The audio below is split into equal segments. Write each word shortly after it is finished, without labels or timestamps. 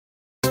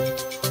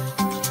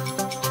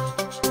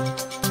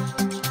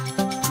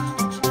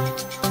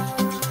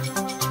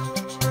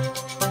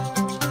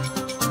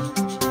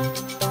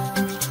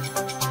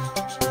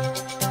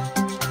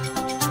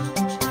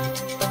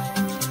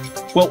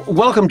Well,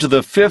 welcome to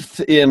the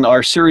fifth in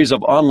our series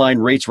of online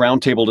rates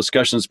roundtable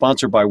discussions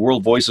sponsored by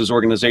World Voices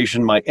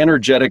Organization. My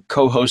energetic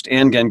co-host,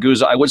 Ann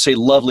Ganguzza. I would say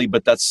lovely,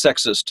 but that's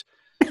sexist.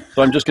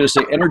 So I'm just going to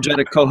say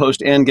energetic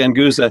co-host Ann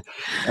Ganguzza,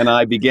 and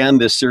I began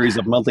this series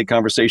of monthly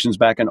conversations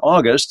back in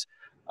August.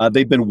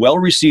 They've been well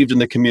received in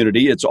the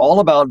community. It's all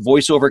about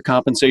voiceover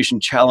compensation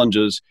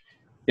challenges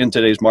in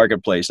today's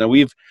marketplace. Now,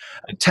 we've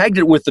tagged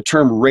it with the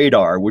term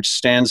R.A.D.A.R, which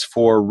stands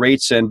for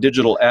Rates and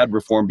Digital Ad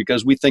Reform,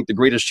 because we think the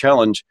greatest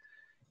challenge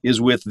is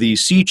with the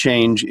sea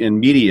change in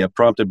media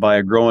prompted by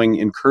a growing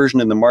incursion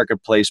in the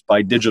marketplace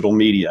by digital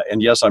media.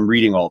 And yes, I'm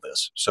reading all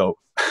this, so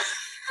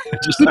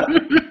just so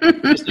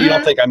you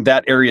don't think I'm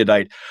that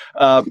erudite.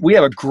 We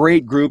have a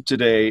great group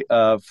today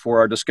for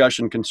our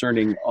discussion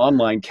concerning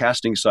online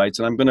casting sites,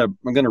 and I'm gonna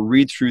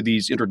read through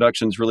these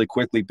introductions really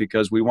quickly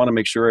because we want to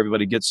make sure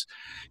everybody gets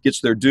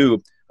their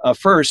due.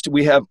 First,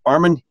 we have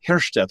Armin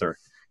Hierstetter.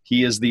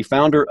 He is the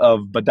founder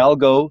of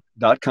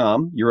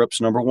Bodalgo.com, Europe's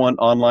 #1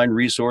 online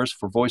resource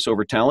for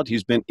voiceover talent.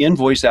 He's been in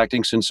voice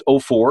acting since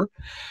 '04,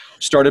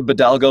 started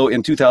Bodalgo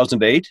in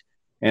 2008,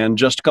 and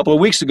just a couple of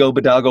weeks ago,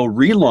 Bodalgo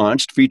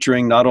relaunched,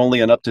 featuring not only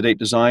an up-to-date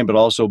design, but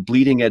also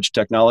bleeding-edge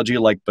technology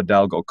like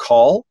Bodalgo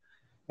Call,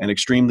 an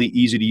extremely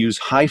easy-to-use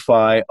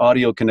hi-fi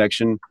audio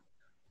connection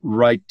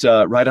right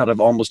out of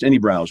almost any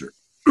browser.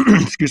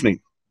 Excuse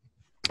me.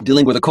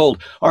 Dealing with a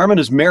cold. Armin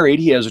is married.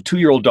 He has a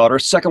 2-year-old daughter,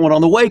 second one on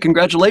the way.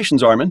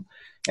 Congratulations, Armin.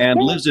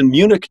 And lives in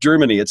Munich,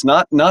 Germany. It's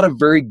not a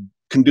very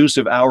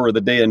conducive hour of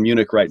the day in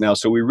Munich right now,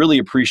 so we really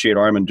appreciate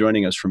Armin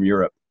joining us from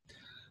Europe.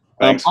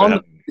 Thanks for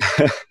having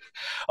me.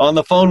 On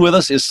the phone with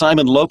us is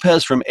Simon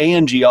Lopez from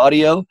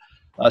AugAudio.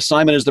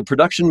 Simon is the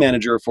production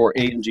manager for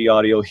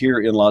AugAudio here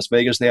in Las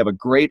Vegas. They have a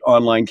great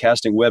online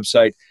casting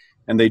website,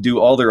 and they do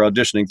all their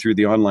auditioning through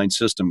the online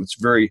system. It's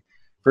very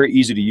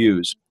easy to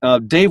use.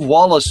 Dave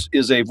Wallace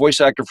is a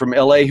voice actor from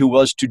LA who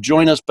was to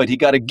join us, but he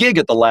got a gig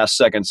at the last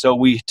second. So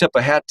we tip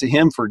a hat to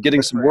him for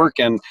getting some work,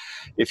 and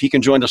if he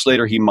can join us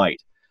later, he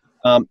might.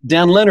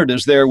 Dan Lenard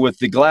is there with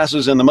the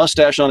glasses and the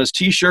mustache on his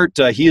t-shirt.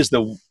 He is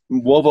the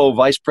WoVO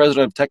Vice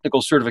President of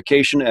Technical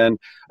Certification, and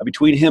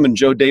between him and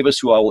Joe Davis,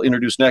 who I will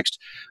introduce next,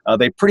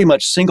 they pretty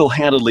much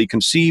single-handedly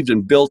conceived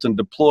and built and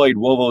deployed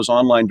WoVO's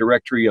online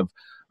directory of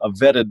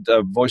vetted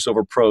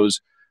voiceover pros,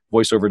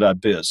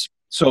 VoiceOver.biz.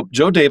 So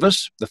Joe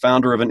Davis, the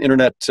founder of an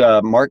internet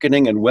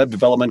marketing and web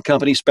development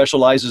company,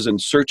 specializes in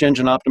search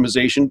engine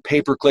optimization,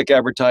 pay-per-click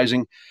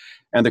advertising,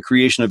 and the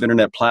creation of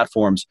internet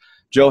platforms.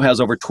 Joe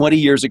has over 20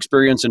 years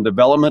experience in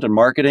development and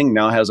marketing,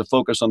 now has a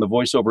focus on the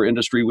voiceover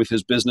industry with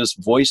his business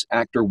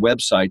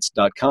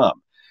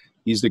voiceactorwebsites.com.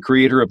 He's the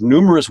creator of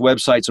numerous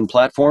websites and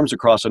platforms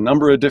across a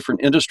number of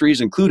different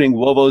industries, including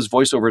WoVO's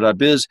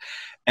VoiceOver.biz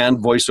and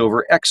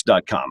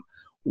VoiceOverX.com.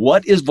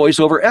 What is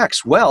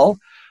VoiceOverX? Well,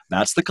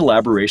 that's the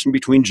collaboration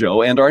between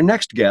Joe and our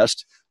next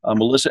guest,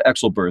 Melissa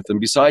Exelberth. And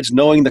besides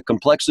knowing the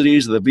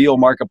complexities of the VO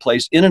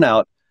marketplace in and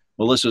out,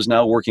 Melissa is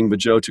now working with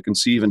Joe to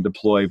conceive and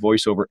deploy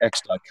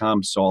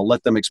VoiceOverX.com. So I'll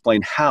let them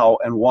explain how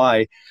and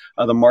why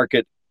the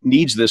market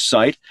needs this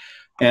site.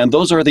 And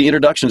those are the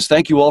introductions.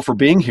 Thank you all for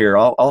being here.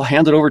 I'll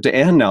hand it over to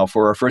Ann now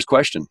for our first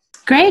question.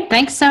 Great.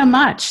 Thanks so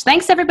much.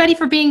 Thanks, everybody,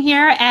 for being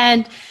here.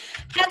 And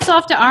hats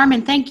off to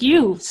Armin. Thank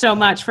you so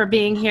much for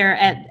being here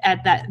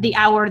at the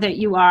hour that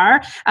you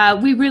are.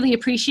 We really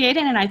appreciate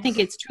it, and I think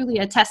it's truly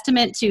a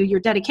testament to your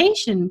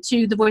dedication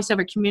to the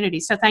voiceover community.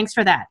 So thanks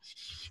for that.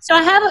 So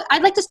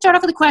I'd like to start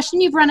off with a question.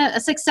 You've run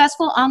a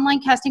successful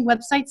online casting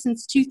website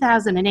since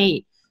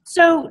 2008.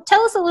 So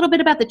tell us a little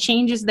bit about the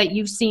changes that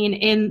you've seen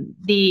in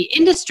the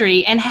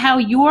industry and how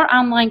your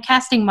online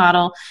casting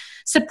model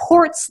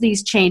supports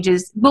these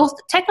changes, both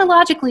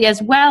technologically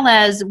as well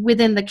as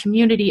within the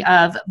community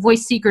of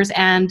voice seekers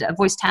and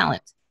voice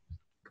talent.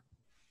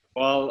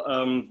 Well,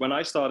 when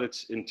I started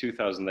in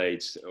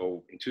 2008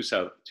 or in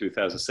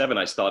 2007,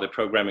 I started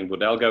programming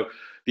Bodalgo.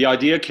 The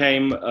idea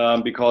came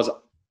because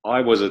I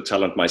was a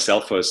talent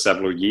myself for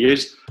several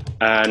years,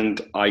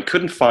 and I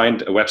couldn't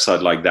find a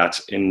website like that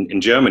in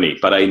Germany,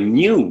 but I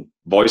knew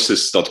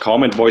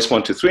voices.com and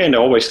voice123, and I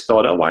always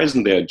thought, oh, why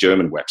isn't there a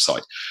German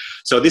website?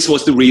 So this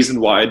was the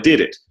reason why I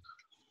did it,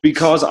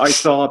 because I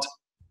thought,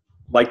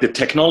 like the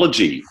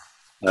technology,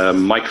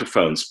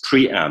 microphones,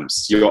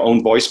 preamps, your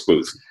own voice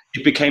booth,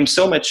 it became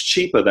so much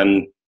cheaper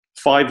than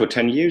 5 or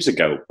 10 years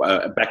ago,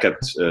 back at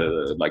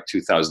like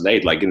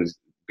 2008, like in the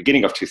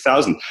beginning of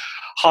 2000.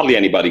 Hardly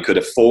anybody could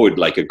afford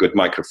like a good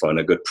microphone,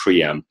 a good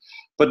preamp.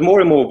 But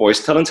more and more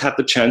voice talents had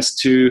the chance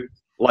to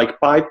like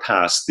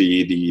bypass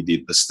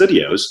the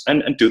studios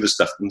and do the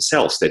stuff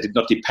themselves. They did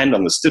not depend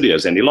on the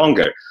studios any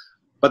longer.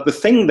 But the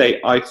thing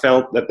I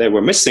felt that they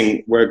were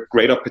missing were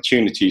great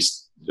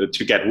opportunities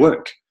to get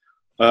work.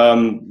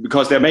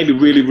 Because they're maybe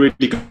really, really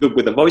good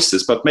with the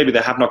voices, but maybe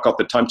they have not got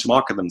the time to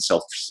market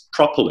themselves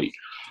properly.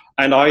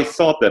 And I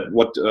thought that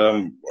what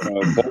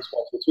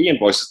Voice123 and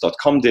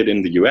Voices.com did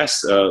in the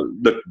US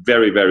looked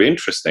very, very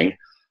interesting.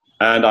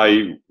 And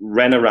I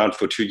ran around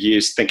for 2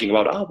 years thinking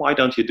about, oh, why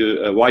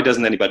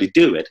doesn't anybody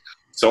do it?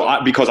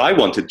 So because I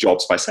wanted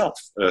jobs myself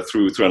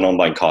through an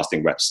online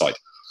casting website.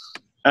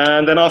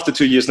 And then after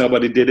 2 years,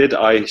 nobody did it.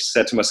 I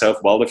said to myself,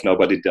 well, if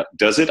nobody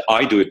does it,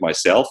 I do it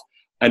myself.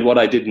 And what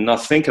I did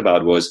not think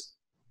about was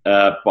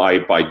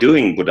by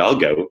doing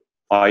Bodalgo,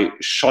 I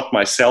shot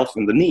myself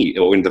in the knee,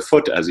 or in the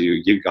foot, as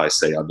you guys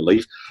say, I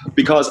believe,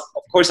 because,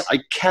 of course, I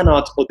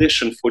cannot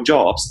audition for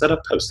jobs that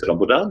are posted on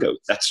Bodalgo.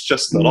 That's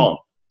just not on.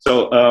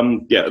 So,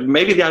 yeah,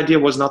 maybe the idea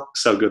was not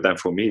so good then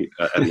for me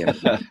at the end.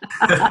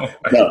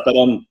 No, but,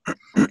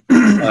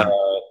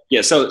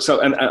 yeah,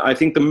 and I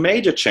think the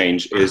major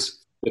change is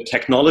the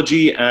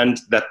technology, and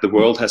that the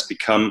world has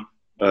become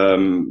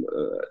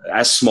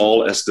as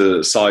small as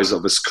the size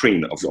of a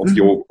screen, of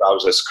your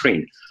browser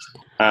screen.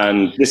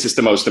 And this is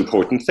the most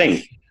important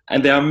thing.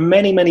 And there are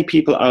many, many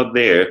people out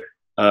there.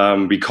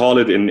 We call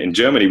it in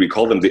Germany, we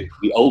call them the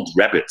old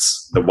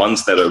rabbits, the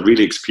ones that are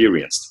really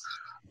experienced.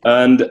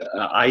 And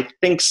I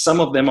think some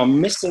of them are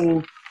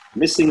missing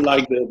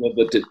like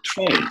the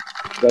train.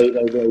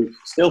 They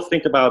still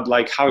think about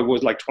like how it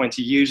was like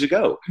 20 years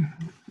ago.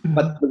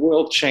 But the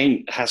world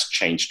has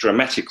changed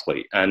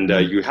dramatically, and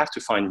you have to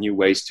find new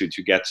ways to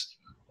get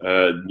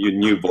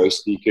new voice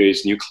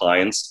speakers, new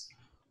clients.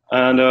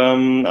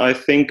 And I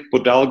think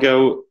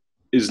Bodalgo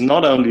is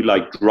not only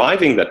like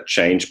driving that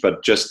change,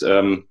 but just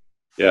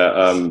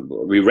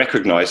we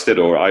recognized it,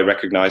 or I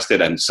recognized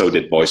it, and so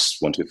did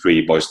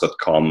Voice123,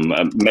 Voice.com,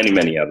 many,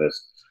 many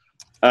others.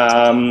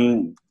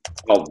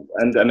 Well,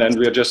 and then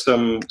we are just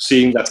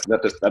seeing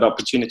that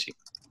opportunity.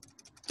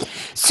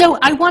 So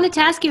I wanted to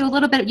ask you a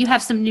little bit, you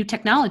have some new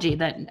technology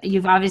that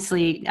you've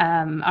obviously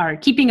are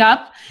keeping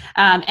up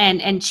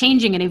and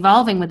changing and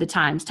evolving with the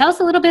times. Tell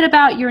us a little bit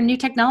about your new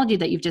technology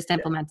that you've just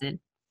implemented.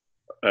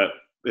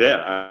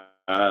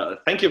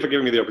 Thank you for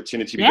giving me the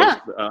opportunity, because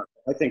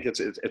I think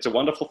it's a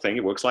wonderful thing.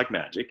 It works like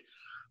magic.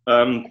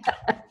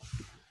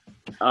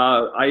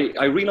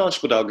 I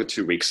relaunched Bodalgo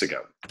 2 weeks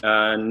ago,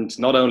 and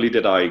not only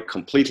did I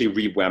completely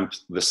revamp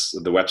the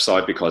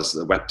website, because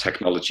the web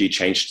technology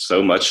changed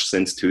so much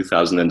since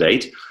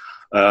 2008.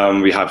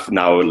 We have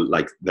now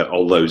like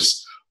all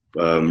those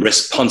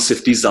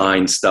responsive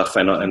design stuff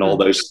and all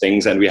those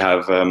things, and we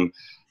have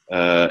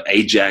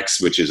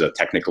Ajax, which is a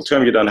technical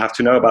term you don't have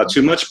to know about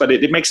too much, but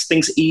it makes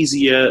things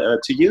easier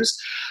to use.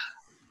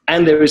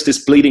 And there is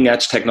this bleeding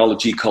edge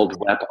technology called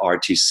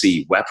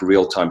WebRTC, Web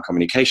Real-Time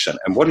Communication.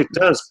 And what it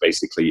does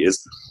basically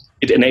is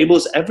it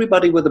enables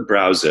everybody with a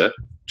browser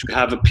to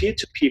have a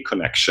peer-to-peer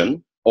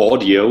connection,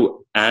 audio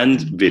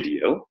and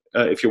video,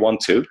 if you want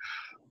to,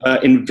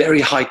 in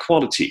very high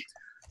quality.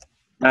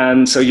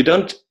 And so you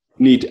don't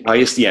need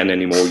ISDN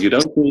anymore. You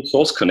don't need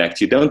Source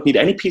Connect. You don't need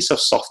any piece of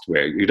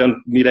software. You don't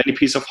need any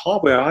piece of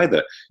hardware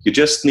either. You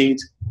just need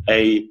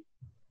an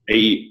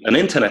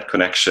internet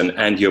connection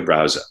and your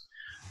browser.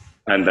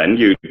 And then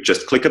you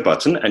just click a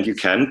button and you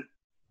can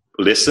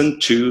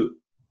listen to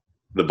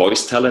the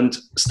voice talent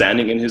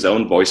standing in his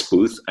own voice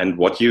booth, and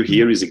what you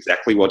hear is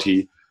exactly what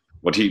he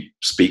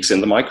speaks in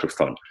the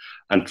microphone.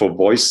 And for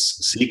voice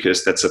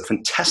seekers, that's a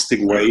fantastic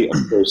way,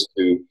 of course,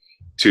 to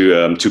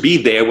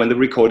be there when the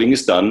recording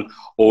is done.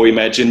 Or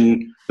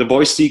imagine the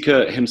voice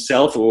seeker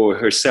himself or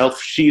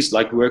herself, she's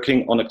like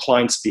working on a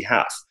client's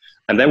behalf.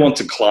 And they want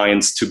the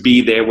clients to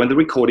be there when the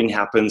recording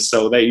happens.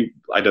 So they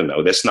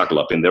snuggle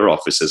up in their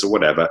offices or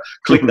whatever,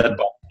 click that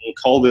button,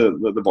 call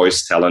the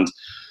voice talent.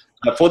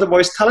 For the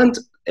voice talent,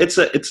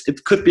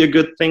 it could be a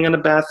good thing and a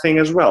bad thing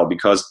as well,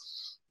 because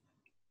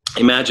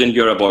imagine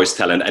you're a voice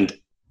talent, and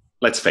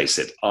let's face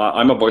it,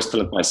 I'm a voice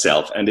talent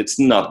myself, and it's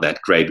not that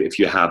great if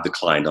you have the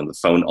client on the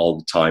phone all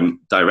the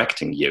time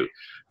directing you,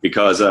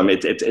 because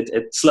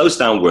it slows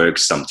down work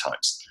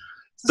sometimes.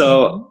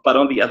 So, but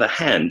on the other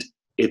hand,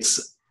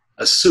 it's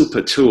a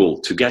super tool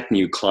to get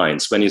new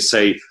clients. When you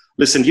say,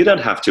 listen, you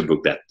don't have to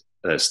book that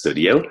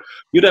studio.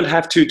 You don't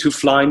have to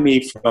fly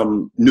me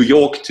from New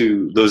York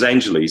to Los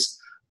Angeles.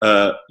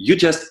 You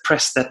just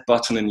press that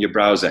button in your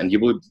browser and you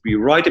will be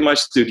right in my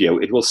studio.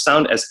 It will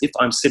sound as if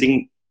I'm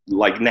sitting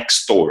like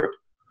next door.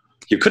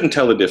 You couldn't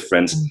tell the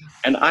difference.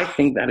 And I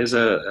think that is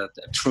a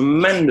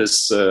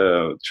tremendous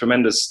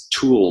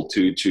tool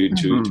to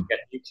get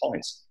new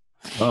clients.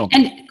 Oh.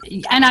 And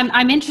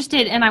I'm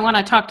interested, and I want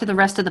to talk to the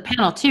rest of the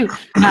panel too,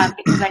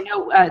 because I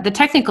know the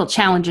technical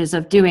challenges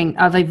of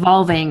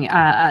evolving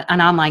an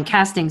online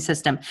casting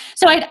system.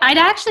 So I'd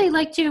actually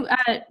like to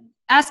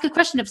ask a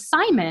question of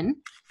Simon.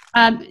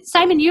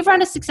 Simon, you've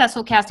run a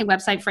successful casting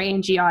website for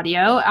A&G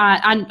Audio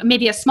on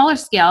maybe a smaller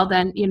scale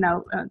than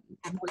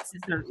Voices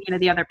or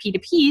the other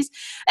P2Ps,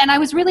 and I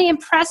was really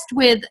impressed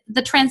with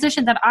the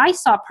transition that I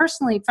saw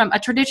personally from a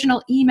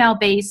traditional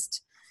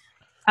email-based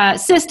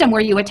system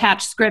where you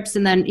attach scripts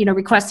and then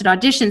requested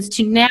auditions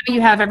to now you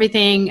have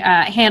everything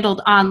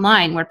handled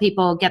online, where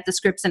people get the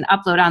scripts and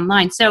upload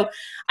online. So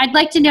I'd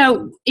like to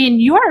know, in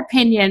your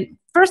opinion,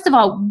 first of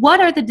all, what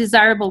are the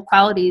desirable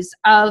qualities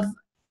of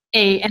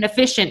an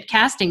efficient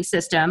casting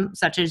system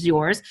such as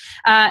yours,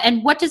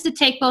 and what does it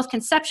take both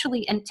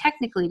conceptually and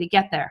technically to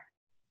get there?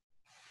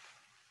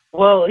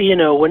 Well,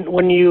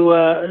 when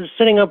you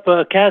setting up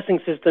a casting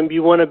system,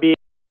 you want to be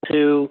able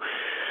to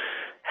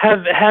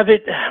have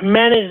it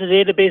manage the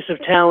database of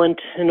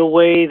talent in a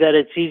way that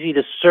it's easy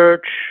to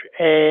search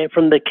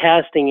from the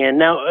casting end.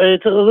 Now,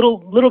 it's a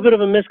little bit of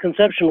a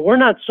misconception. We're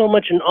not so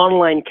much an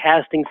online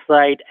casting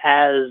site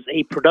as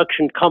a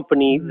production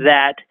company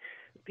that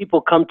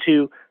people come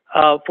to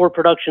for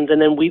productions,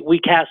 and then we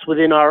cast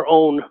within our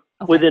own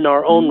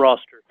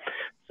roster.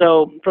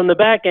 So from the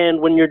back end,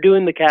 when you're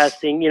doing the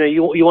casting,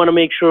 you want to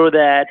make sure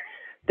that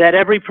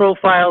every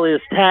profile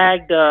is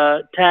tagged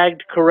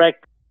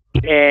correct,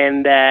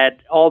 and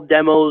that all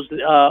demos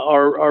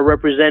are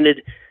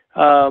represented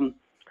for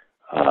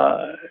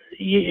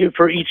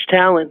each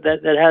talent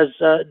that has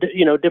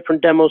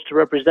different demos to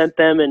represent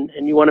them,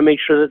 and you want to make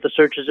sure that the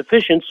search is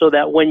efficient so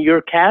that when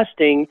you're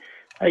casting,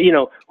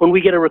 when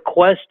we get a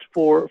request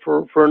for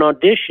an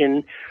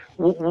audition,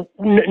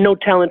 no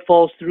talent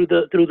falls through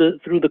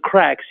the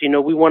cracks.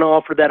 We want to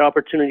offer that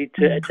opportunity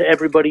to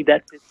everybody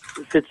that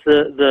fits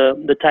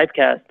the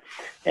typecast,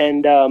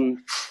 and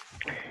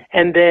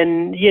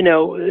then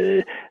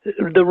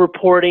the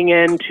reporting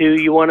end too.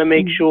 You want to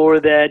make sure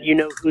that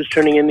who's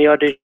turning in the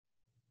auditions,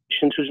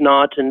 who's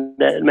not, and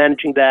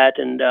managing that,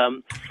 and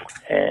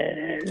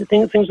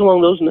things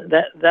along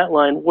that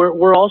line.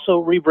 We're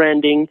also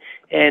rebranding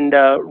and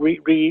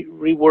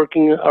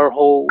reworking our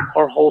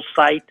whole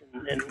site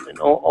and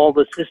all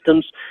the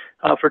systems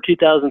for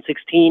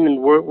 2016, and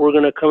we're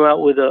going to come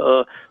out with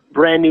a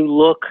brand new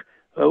look.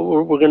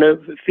 We're going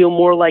to feel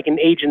more like an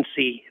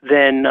agency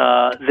than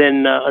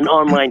an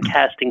online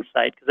casting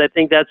site, because I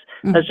think that's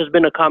just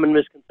been a common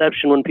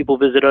misconception when people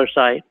visit our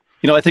site.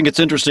 I think it's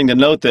interesting to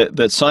note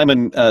that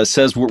Simon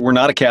says we're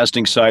not a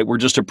casting site, we're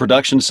just a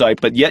production site,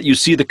 but yet you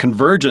see the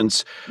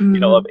convergence,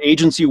 of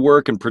agency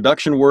work and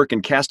production work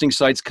and casting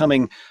sites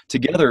coming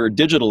together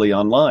digitally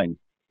online.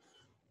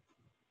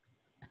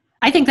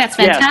 I think that's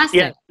fantastic.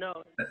 Yeah,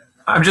 no.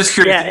 I'm just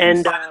curious. Yeah,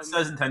 and Simon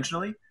Says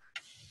intentionally?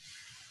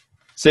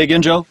 Say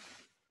again, Joe?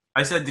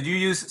 I said, did you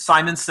use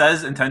Simon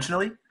Says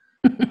intentionally?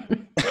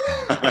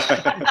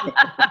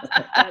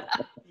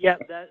 Yeah,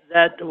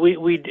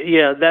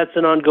 that's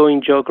an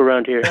ongoing joke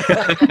around here.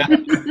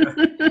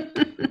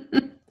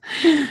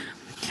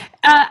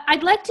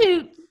 I'd like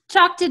to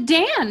talk to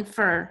Dan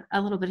for a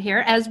little bit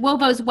here. As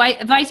WoVO's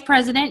vice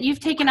president, you've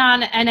taken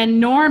on an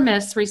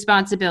enormous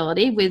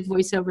responsibility with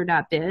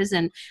VoiceOver.biz,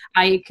 and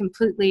I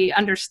completely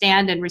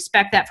understand and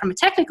respect that from a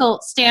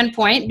technical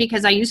standpoint,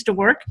 because I used to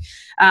work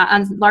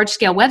on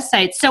large-scale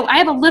websites. So I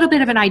have a little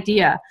bit of an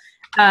idea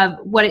of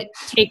what it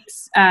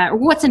takes, or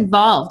what's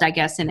involved, I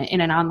guess, in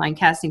an online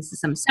casting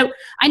system. So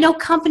I know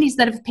companies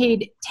that have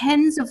paid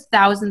tens of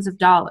thousands of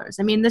dollars.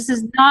 I mean, this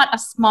is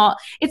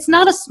it's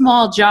not a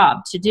small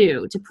job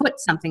to put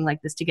something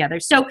like this together.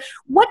 So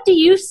what do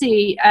you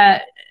see are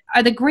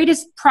the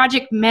greatest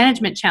project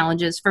management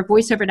challenges for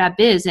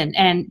VoiceOver.biz,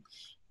 and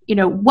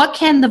what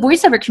can the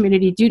voiceover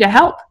community do to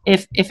help,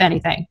 if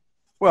anything?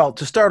 Well,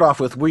 to start off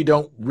with, we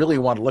don't really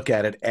want to look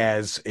at it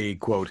as a,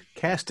 quote,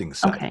 casting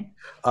site. Okay.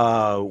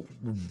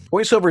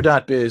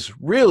 VoiceOver.biz,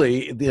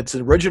 really, its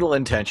original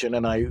intention,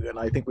 and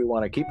I think we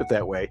want to keep it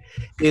that way,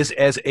 is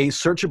as a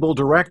searchable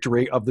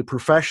directory of the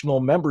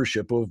professional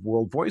membership of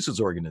World Voices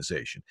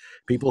Organization.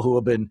 People who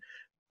have been,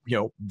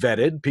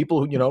 vetted,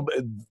 people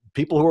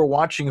who are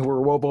watching who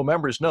are WoVO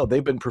members know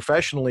they've been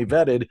professionally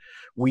vetted.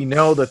 We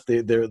know that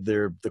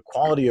the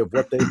quality of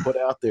what they put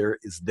out there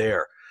is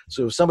there.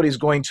 So if somebody's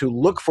going to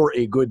look for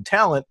a good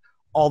talent,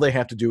 all they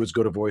have to do is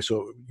go to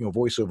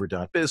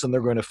voiceover.biz, and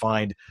they're going to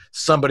find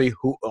somebody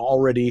who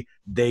already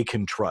they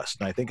can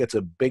trust. And I think that's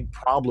a big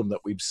problem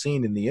that we've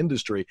seen in the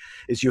industry,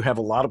 is you have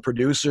a lot of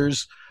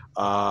producers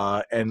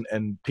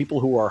and people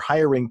who are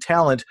hiring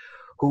talent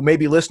who may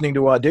be listening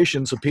to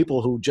auditions of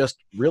people who just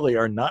really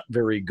are not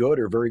very good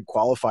or very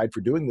qualified for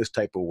doing this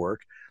type of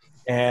work,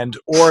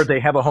 or they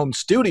have a home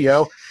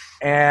studio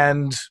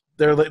and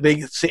they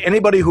say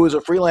anybody who is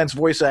a freelance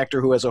voice actor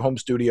who has a home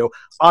studio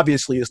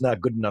obviously is not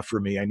good enough for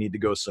me. I need to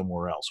go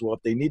somewhere else. Well,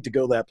 if they need to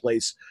go that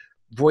place,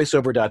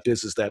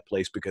 VoiceOver.biz is that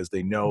place, because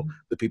they know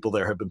the people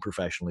there have been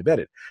professionally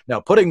vetted. Now,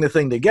 putting the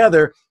thing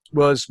together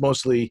was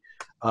mostly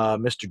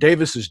Mr.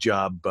 Davis's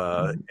job,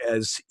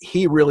 as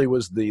he really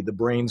was the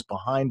brains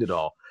behind it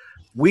all.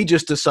 We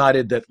just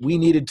decided that we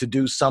needed to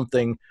do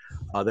something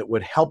that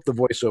would help the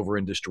voiceover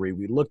industry.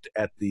 We looked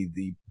at the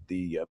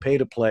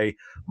pay-to-play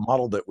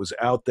model that was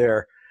out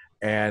there.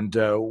 And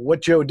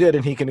what Joe did,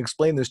 and he can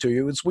explain this to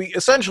you, is we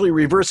essentially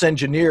reverse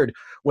engineered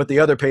what the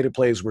other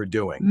pay-to-plays were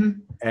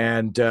doing.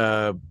 And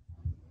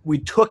we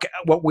took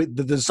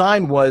the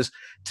design was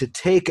to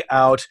take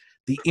out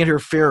the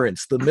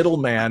interference, the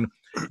middleman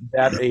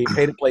that a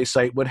pay-to-play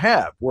site would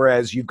have,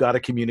 whereas you've got to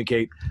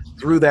communicate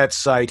through that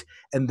site,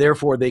 and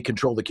therefore they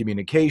control the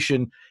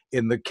communication.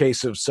 In the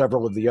case of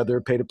several of the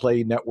other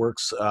pay-to-play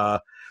networks,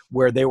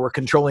 where they were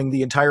controlling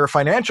the entire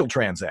financial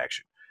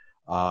transaction.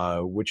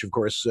 Which, of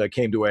course,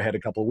 came to a head a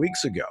couple of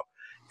weeks ago.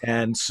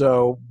 And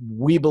so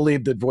we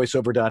believe that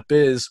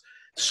VoiceOver.biz,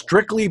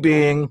 strictly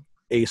being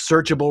a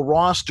searchable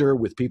roster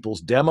with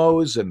people's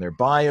demos and their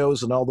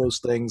bios and all those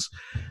things,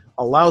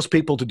 allows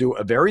people to do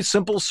a very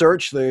simple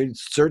search. They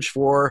search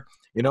for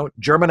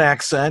German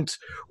accent,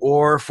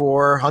 or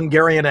for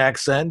Hungarian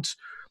accent,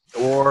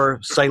 or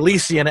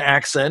Silesian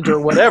accent, or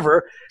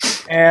whatever.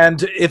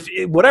 And if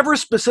whatever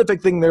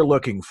specific thing they're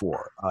looking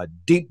for,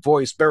 deep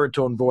voice,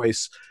 baritone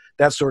voice,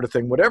 that sort of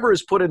thing, whatever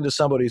is put into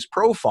somebody's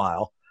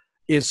profile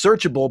is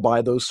searchable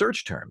by those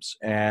search terms.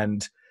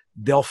 And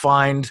they'll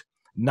find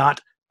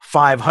not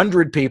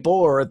 500 people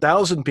or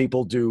 1,000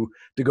 people to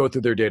go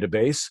through their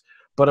database,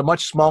 but a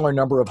much smaller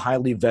number of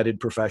highly vetted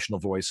professional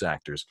voice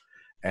actors.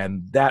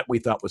 And that we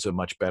thought was a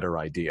much better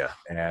idea.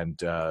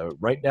 And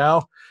right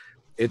now,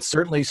 it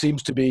certainly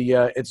seems to be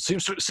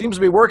seems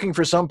to be working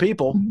for some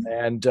people,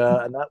 and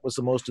that was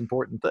the most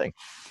important thing.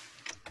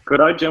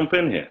 Could I jump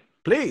in here?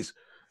 Please.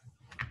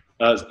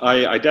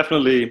 I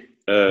definitely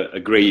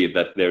agree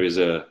that there is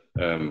a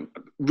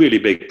really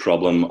big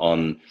problem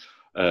on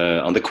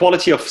the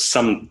quality of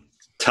some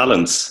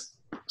talents,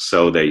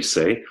 so they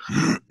say.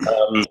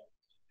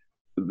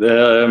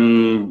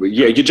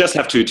 You just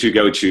have to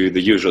go to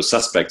the usual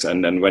suspects,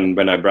 and then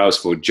when I browse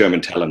for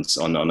German talents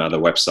on other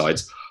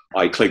websites,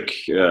 I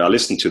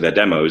listen to their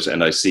demos,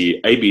 and I see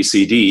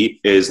ABCD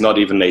is not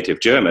even native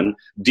German.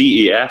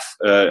 DEF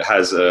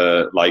has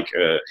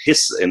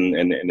hiss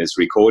in his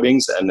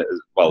recordings, and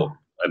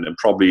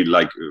probably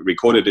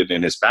recorded it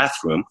in his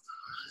bathroom.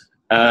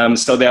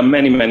 So there are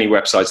many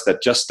websites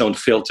that just don't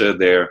filter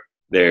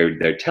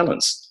their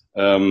talents,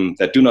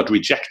 that do not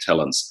reject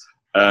talents.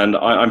 And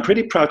I'm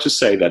pretty proud to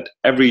say that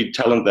every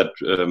talent that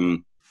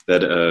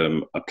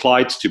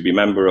applied to be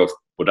member of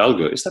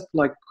Bodalgo, is that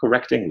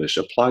correct English?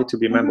 Applied to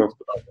be a member of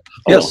Bodalgo?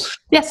 Yes.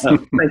 Yes.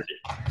 Thank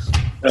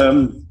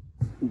you.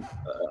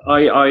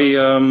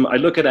 I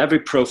look at every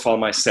profile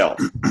myself,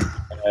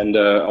 and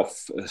of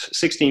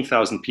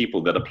 16,000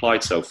 people that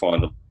applied so far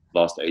in the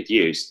last 8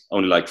 years,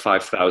 only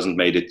 5,000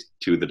 made it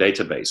to the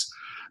database.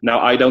 Now,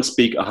 I don't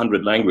speak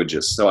 100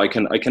 languages, so I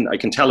can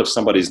tell if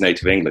somebody is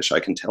native English.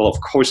 I can tell,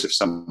 of course, if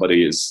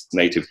somebody is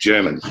native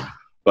German.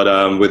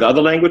 But with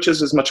other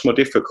languages, it's much more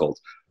difficult.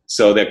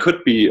 So there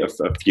could be a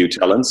few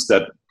talents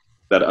that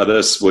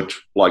others would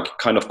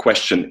kind of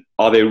question,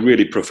 are they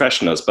really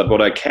professionals? But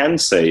what I can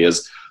say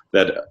is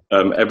that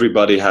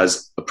everybody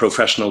has a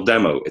professional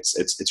demo.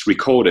 It's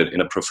recorded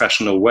in a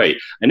professional way.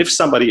 And if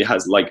somebody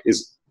has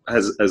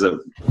a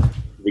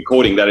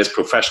recording that is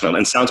professional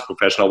and sounds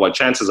professional, well,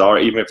 chances are,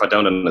 even if I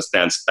don't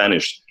understand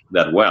Spanish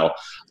that well,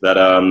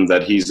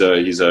 that he's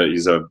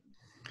a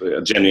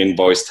genuine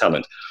voice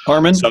talent.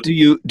 Armin, do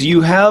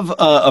you have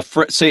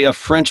say a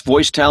French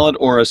voice talent,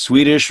 or a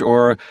Swedish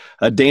or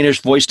a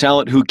Danish voice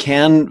talent who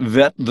can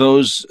vet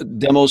those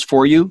demos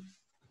for you?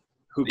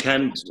 Who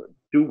can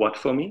do what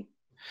for me?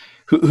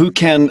 Who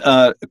can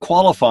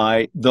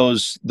qualify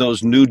those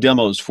new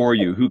demos for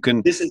you? Who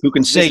can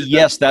say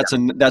yes, that's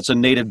a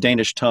native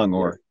Danish tongue,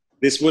 or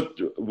this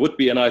would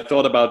be, and I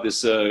thought about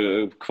this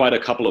quite a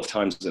couple of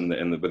times within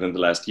the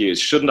last years.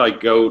 Shouldn't I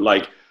go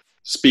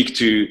speak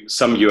to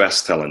some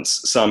US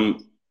talents,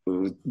 some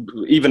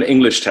even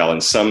English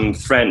talents, some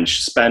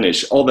French,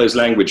 Spanish, all those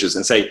languages,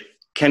 and say,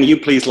 can you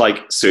please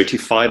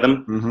certify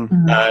them?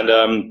 Mm-hmm.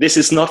 And this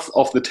is not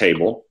off the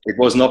table. It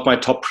was not my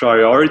top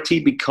priority,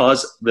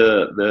 because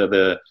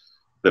the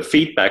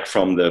feedback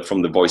from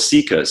the voice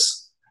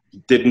seekers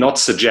did not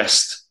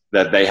suggest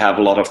that they have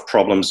a lot of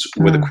problems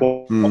with the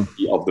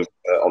quality of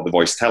the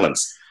voice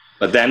talents.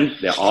 But then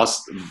there are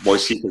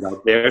voice seekers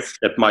out there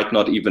that might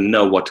not even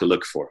know what to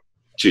look for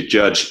to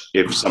judge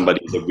if somebody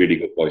is a really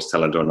good voice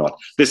talent or not.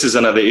 This is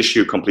another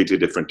issue, completely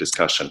different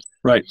discussion.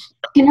 Right.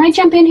 Can I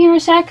jump in here a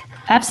sec?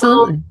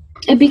 Absolutely.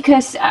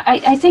 Because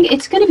I think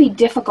it's going to be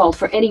difficult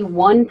for any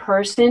one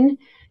person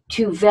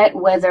to vet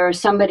whether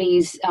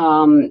somebody's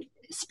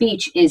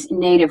speech is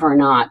native or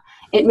not.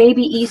 It may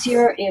be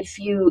easier if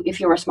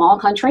you're a small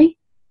country,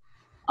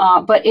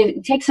 but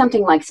it takes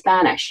something like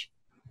Spanish.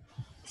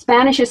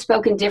 Spanish is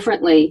spoken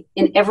differently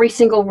in every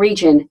single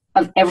region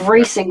of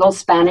every single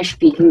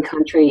Spanish-speaking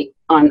country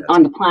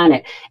on the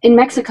planet. In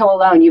Mexico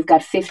alone, you've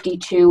got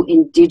 52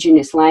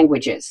 indigenous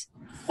languages,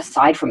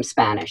 aside from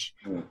Spanish.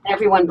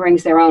 Everyone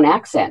brings their own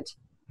accent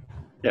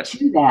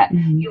to that.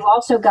 You've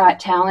also got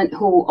talent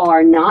who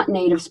are not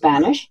native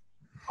Spanish,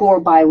 who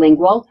are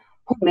bilingual,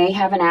 who may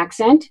have an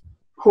accent,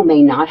 who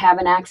may not have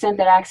an accent.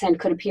 That accent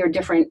could appear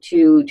different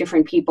to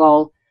different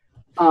people,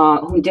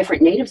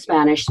 different native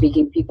Spanish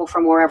speaking people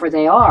from wherever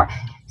they are.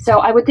 So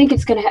I would think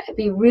it's going to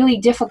be really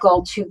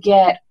difficult to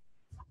get.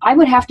 I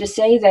would have to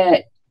say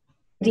that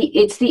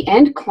it's the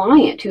end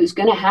client who's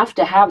going to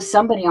have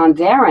somebody on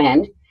their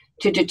end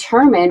to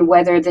determine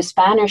whether the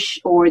Spanish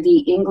or the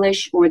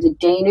English or the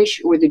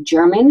Danish or the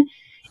German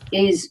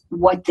is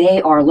what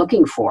they are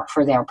looking for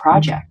their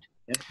project.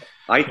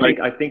 I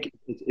think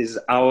it is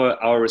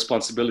our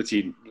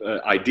responsibility.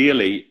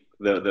 Ideally,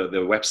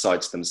 the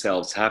websites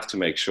themselves have to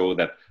make sure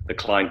that the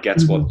client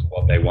gets what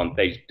they want.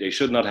 They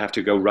should not have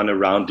to go run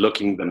around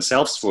looking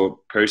themselves for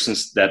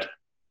persons that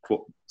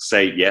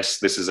say, yes,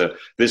 this is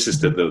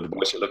the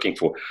voice you're looking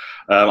for.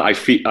 I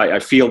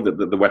feel that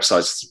the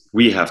websites,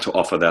 we have to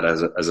offer that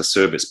as a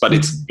service, but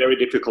it's very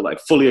difficult. I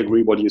fully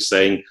agree what you're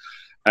saying.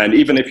 And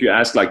even if you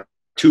ask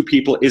two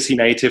people, is he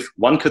native?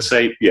 One could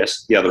say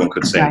yes, the other one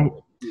could say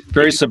no.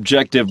 Very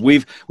subjective.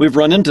 We've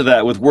run into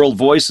that with World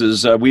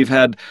Voices. We've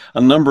had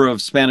a number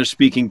of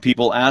Spanish-speaking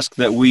people ask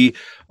that we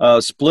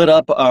split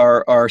up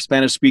our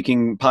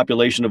Spanish-speaking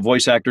population of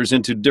voice actors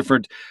into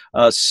different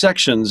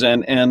sections,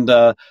 and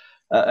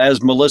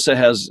as Melissa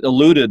has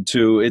alluded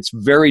to, it's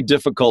very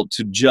difficult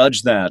to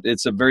judge that.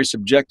 It's a very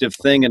subjective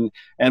thing,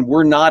 and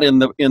we're not in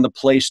the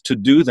place to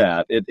do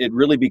that. It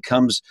really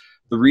becomes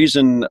the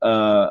reason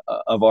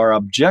of our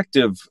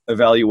objective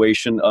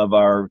evaluation of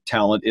our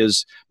talent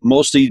is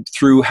mostly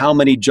through how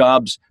many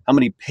jobs, how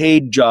many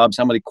paid jobs,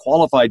 how many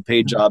qualified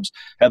paid jobs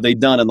have they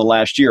done in the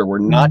last year. We're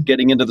not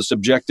getting into the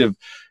subjective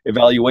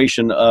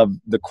evaluation of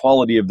the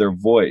quality of their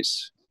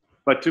voice.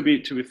 But to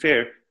be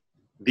fair,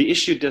 the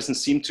issue doesn't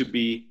seem to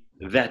be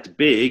that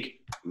big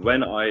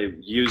when I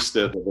use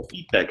the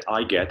feedback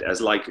I get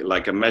as like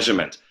a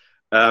measurement.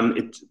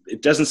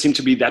 It doesn't seem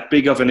to be that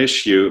big of an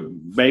issue.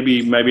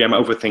 Maybe I'm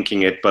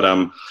overthinking it,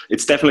 but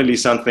it's definitely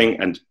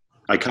something. And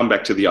I come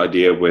back to the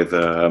idea with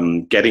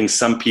getting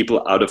some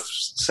people out of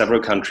several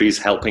countries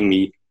helping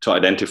me to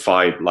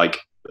identify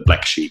like the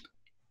black sheep.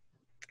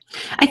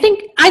 I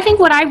think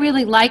what I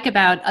really like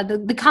about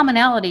the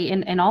commonality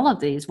in all of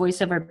these,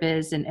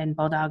 VoiceOver.biz and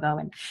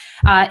Bodalgo,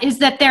 is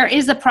that there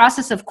is a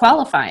process of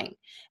qualifying.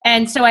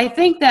 And so I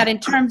think that in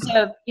terms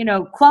of,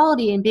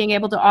 quality and being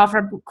able to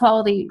offer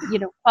quality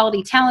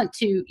talent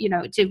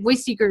to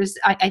voice seekers,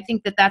 I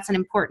think that that's an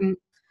important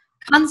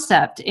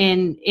concept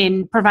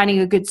in providing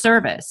a good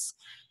service.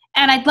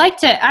 And I'd like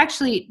to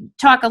actually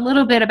talk a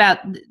little bit about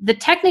the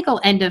technical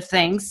end of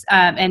things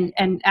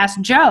and ask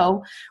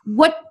Joe,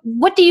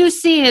 what do you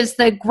see as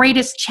the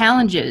greatest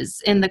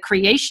challenges in the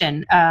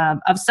creation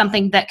of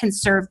something that can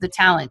serve the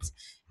talent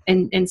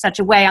in such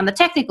a way on the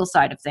technical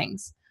side of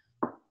things?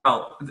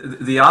 Well,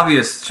 the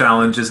obvious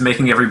challenge is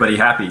making everybody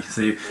happy.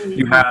 So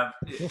you have,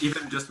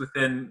 even just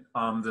within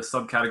the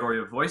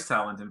subcategory of voice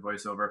talent in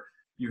VoiceOver,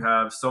 you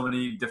have so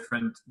many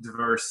different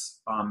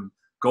diverse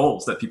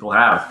goals that people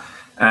have.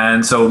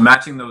 And so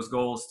matching those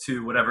goals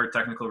to whatever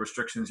technical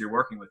restrictions you're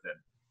working within.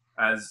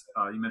 As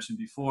you mentioned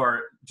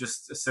before,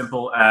 just as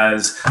simple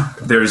as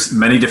there's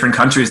many different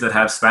countries that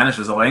have Spanish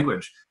as a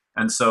language.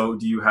 And so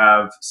do you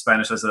have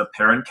Spanish as a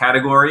parent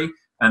category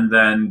and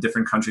then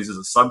different countries as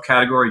a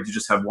subcategory? Do you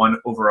just have one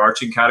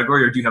overarching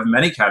category, or do you have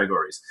many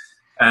categories?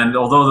 And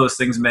although those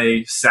things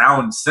may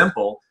sound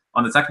simple,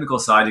 on the technical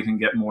side, it can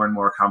get more and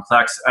more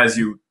complex as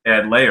you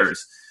add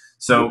layers.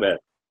 So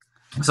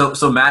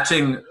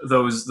matching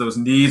those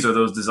needs or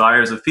those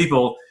desires of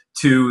people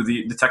to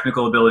the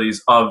technical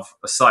abilities of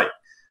a site.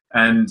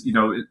 And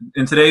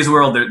in today's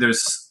world,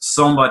 there's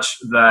so much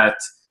that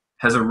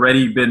has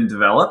already been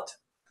developed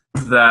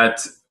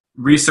that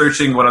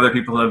researching what other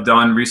people have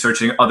done,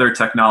 researching other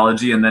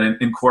technology, and then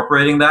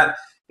incorporating that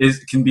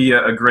can be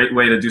a great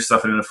way to do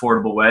stuff in an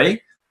affordable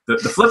way. The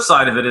flip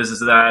side of it is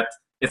that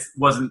it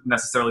wasn't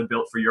necessarily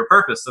built for your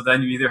purpose. So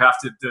then you either have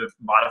to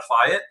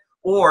modify it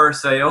or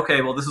say,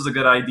 okay, well, this was a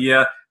good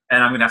idea,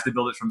 and I'm going to have to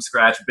build it from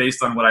scratch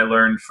based on what I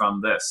learned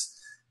from this.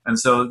 And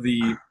so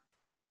the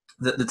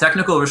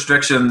technical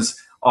restrictions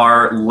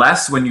are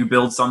less when you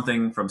build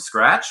something from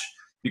scratch,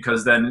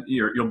 because then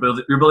you're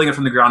building it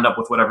from the ground up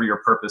with whatever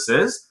your purpose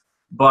is.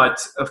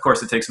 But of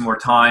course, it takes more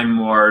time,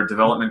 more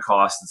development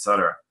costs,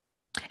 etc.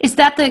 Is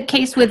that the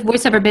case with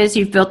VoiceOver.biz?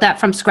 You've built that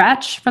from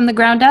scratch, from the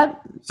ground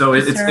up? So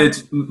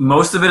it's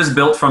most of it is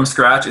built from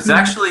scratch. It's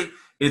actually,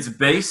 it's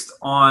based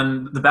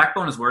on, the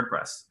backbone is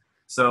WordPress.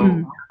 So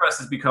WordPress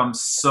has become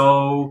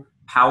so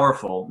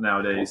powerful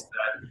nowadays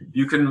that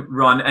you can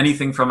run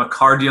anything from a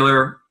car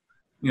dealer,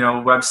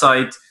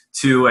 website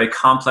to a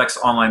complex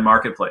online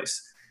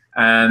marketplace.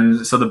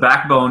 And so the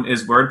backbone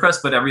is WordPress,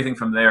 but everything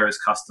from there is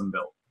custom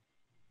built.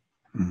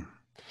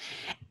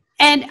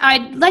 And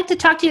I'd like to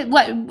talk to you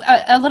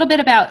a little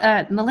bit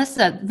about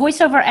Melissa,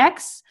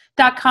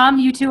 VoiceOverX.com.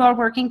 You two are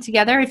working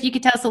together. If you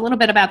could tell us a little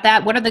bit about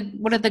that. What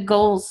are the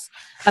goals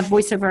of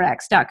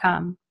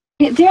VoiceOverX.com?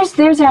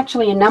 There's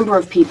actually a number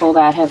of people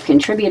that have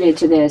contributed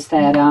to this.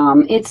 That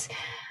it's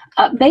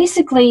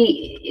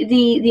basically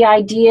the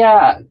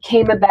idea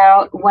came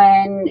about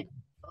when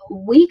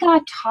we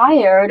got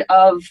tired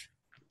of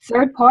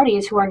third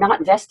parties who are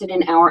not vested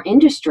in our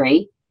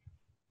industry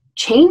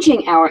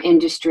changing our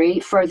industry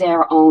for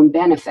their own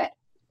benefit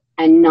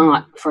and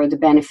not for the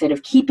benefit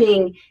of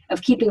keeping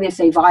this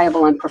a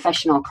viable and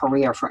professional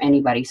career for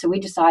anybody. So we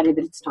decided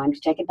that it's time to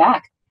take it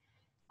back.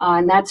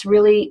 And that's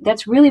really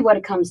what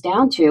it comes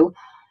down to.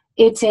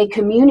 It's a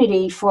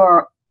community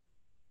for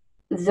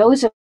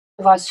those of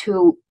us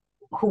who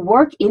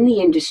work in the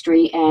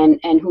industry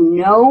and who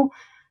know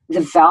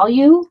the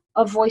value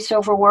of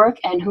voiceover work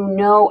and who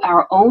know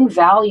our own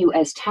value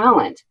as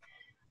talent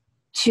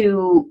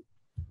to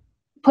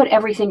put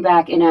everything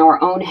back in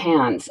our own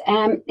hands.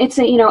 And it's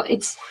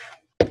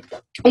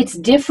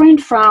different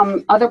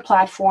from other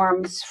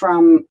platforms,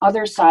 from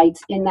other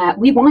sites, in that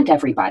we want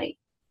everybody.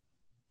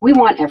 We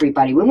want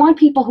everybody. We want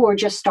people who are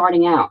just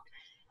starting out,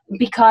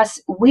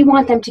 because we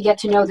want them to get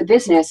to know the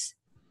business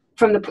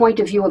from the point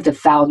of view of the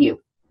value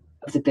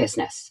of the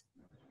business.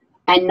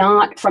 and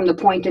not from the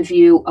point of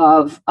view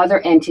of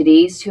other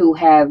entities who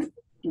have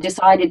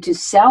decided to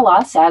sell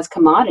us as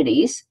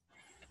commodities,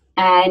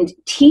 and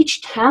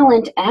teach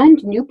talent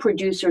and new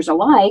producers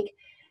alike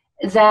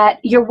that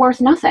you're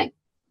worth nothing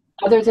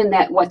other than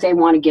that what they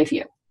want to give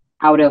you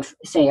out of,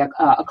 say,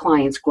 a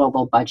client's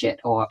global budget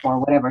or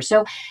whatever.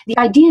 So the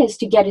idea is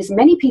to get as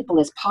many people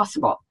as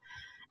possible.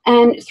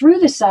 And through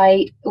the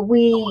site,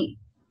 we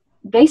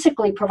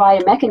basically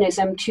provide a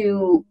mechanism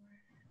to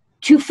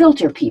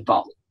filter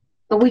people.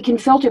 We can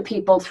filter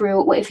people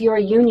through, if you're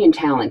a union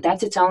talent,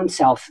 that's its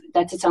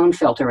own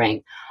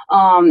filtering.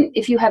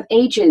 If you have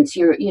agents,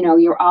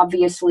 you're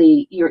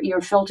obviously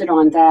filtered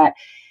on that.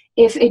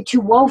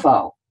 To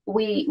WoVO,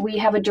 we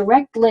have a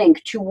direct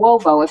link to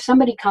WoVO. If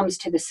somebody comes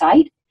to the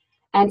site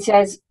and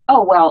says,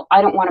 oh, well,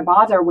 I don't want to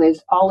bother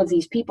with all of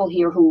these people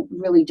here who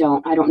really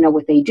I don't know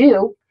what they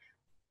do,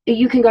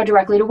 you can go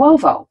directly to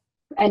WoVO,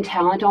 and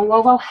talent on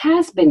WoVO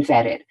has been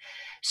vetted.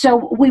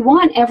 So we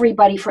want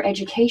everybody for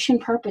education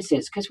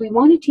purposes, because we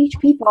want to teach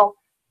people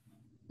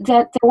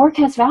that their work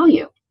has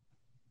value.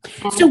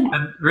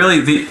 And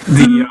really,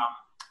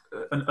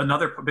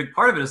 another big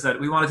part of it is that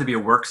we want it to be a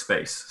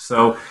workspace.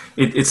 So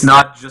it's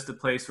not just a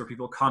place where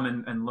people come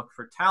and look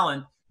for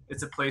talent.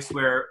 It's a place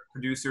where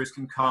producers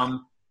can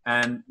come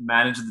and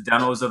manage the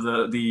demos of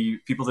the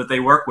people that they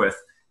work with.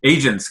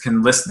 Agents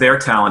can list their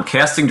talent.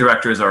 Casting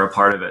directors are a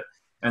part of it.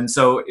 And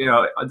so,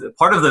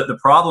 part of the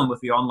problem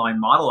with the online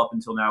model up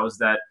until now is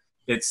that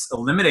it's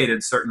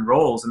eliminated certain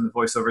roles in the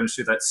voiceover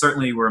industry that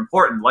certainly were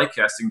important, like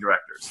casting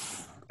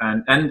directors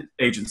and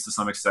agents to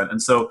some extent.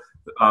 And so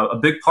a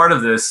big part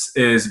of this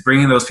is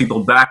bringing those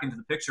people back into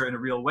the picture in a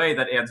real way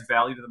that adds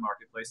value to the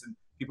marketplace, and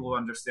people will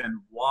understand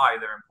why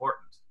they're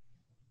important.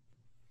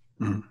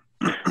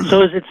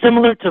 So is it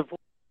similar to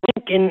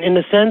in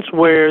a sense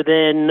where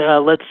then,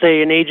 let's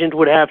say an agent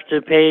would have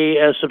to pay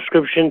a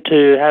subscription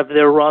to have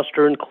their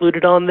roster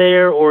included on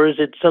there, or is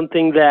it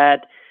something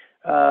that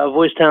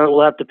voice talent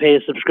will have to pay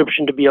a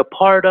subscription to be a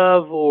part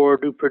of, or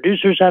do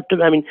producers have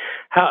to? I mean,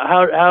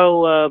 how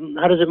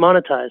does it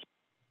monetize?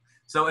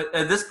 So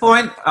at this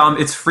point,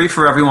 it's free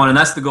for everyone, and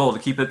that's the goal, to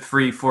keep it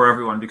free for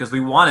everyone, because we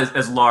want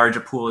as large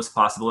a pool as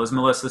possible. As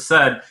Melissa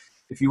said,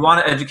 if you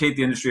want to educate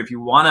the industry, if you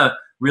want to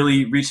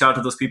really reach out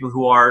to those people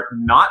who are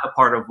not a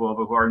part of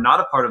WoVO, who are not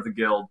a part of the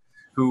guild,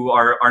 who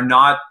are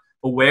not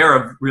aware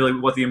of really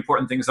what the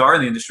important things are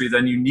in the industry,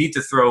 then you need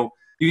to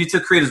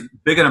create as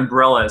big an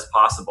umbrella as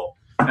possible.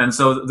 And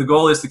so the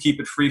goal is to keep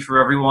it free for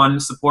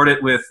everyone, support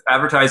it with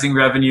advertising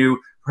revenue,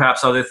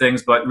 perhaps other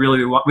things, but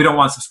really we don't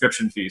want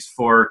subscription fees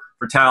for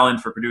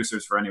talent, for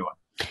producers, for anyone.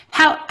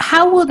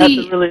 How will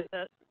the...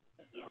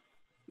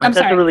 That's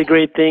a really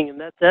great thing,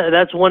 and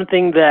that's one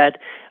thing that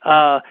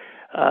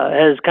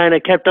has kind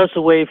of kept us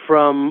away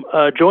from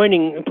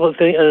joining a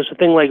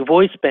thing like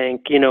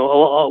VoiceBank.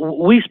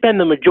 We spend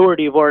the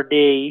majority of our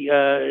day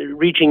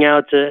reaching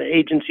out to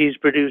agencies,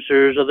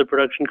 producers, other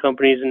production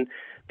companies, and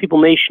people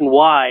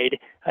nationwide.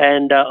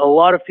 And a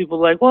lot of people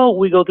are like, well,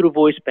 we go through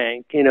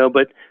VoiceBank,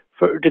 but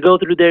to go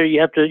through there, you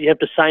have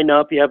to sign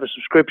up. You have a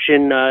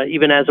subscription,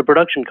 even as a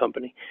production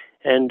company,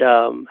 and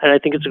I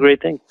think it's a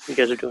great thing you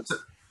guys are doing.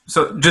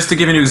 So just to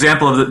give you an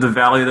example of the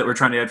value that we're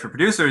trying to add for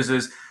producers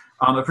is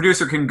a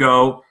producer can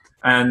go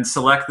and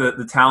select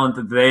the talent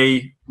that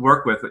they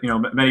work with.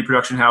 Many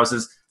production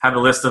houses have a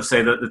list of,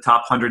 say, the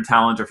top 100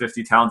 talent or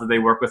 50 talent that they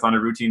work with on a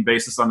routine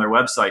basis on their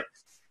website.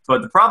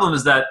 But the problem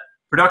is that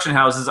production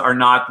houses are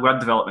not web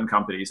development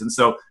companies. And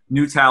so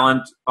new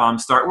talent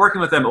start working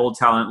with them, old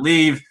talent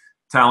leave,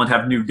 talent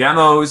have new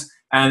demos,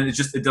 and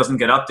it doesn't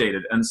get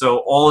updated. And so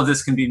all of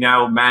this can be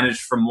now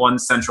managed from one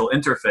central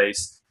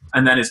interface,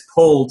 and then is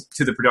pulled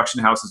to the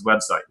production house's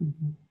website.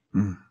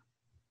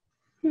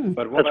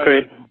 But what I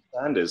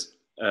understand is,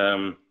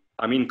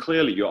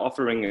 clearly you're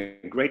offering a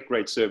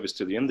great service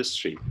to the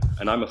industry.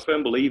 And I'm a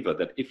firm believer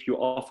that if you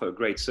offer a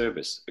great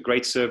service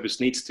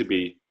needs to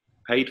be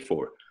paid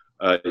for.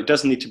 It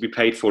doesn't need to be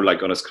paid for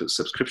like on a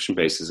subscription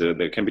basis.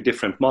 There can be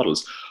different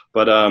models.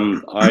 But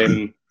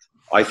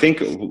I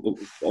think,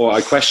 or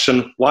I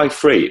question, why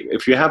free?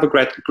 If you have a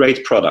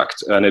great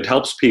product and it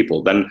helps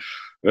people, then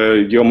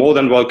you're more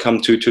than welcome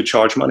to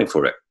charge money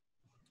for it.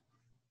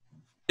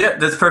 Yeah,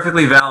 that's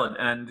perfectly valid,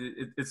 and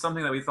it's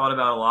something that we thought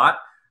about a lot.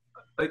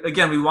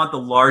 Again, we want the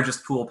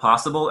largest pool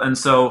possible, and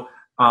so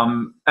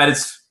at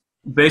its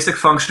basic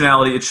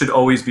functionality, it should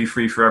always be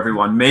free for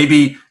everyone.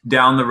 Maybe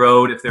down the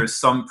road, if there's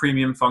some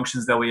premium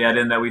functions that we add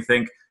in that we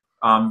think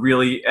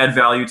really add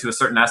value to a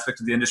certain aspect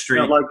of the industry.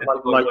 Yeah, like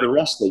the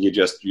roster you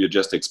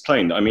just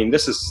explained. I mean,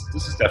 this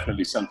is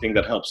definitely something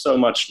that helps so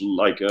much,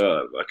 like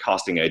a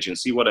casting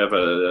agency,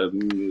 whatever,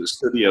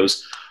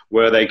 studios,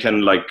 where they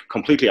can like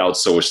completely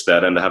outsource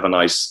that and have a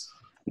nice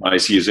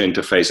user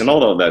interface and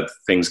all of that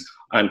things.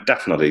 And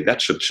definitely that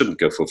shouldn't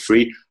go for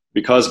free,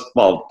 because,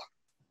 well,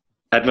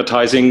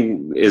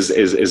 advertising is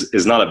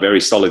not a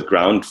very solid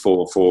ground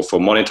for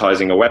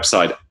monetizing a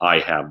website, I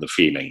have the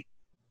feeling.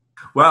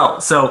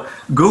 Well, so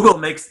Google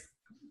makes,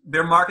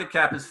 their market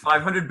cap is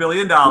 $500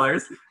 billion,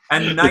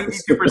 and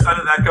 92%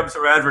 of that comes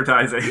from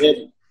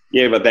advertising.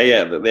 Yeah, but they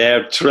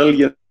have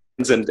trillions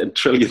and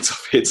trillions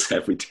of hits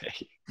every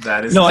day.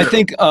 That is No, true. I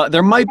think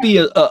there might be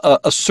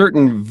a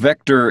certain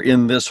vector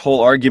in this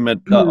whole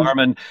argument,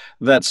 Armin,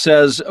 that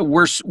says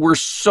we're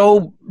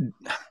so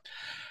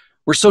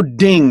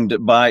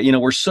dinged by,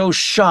 we're so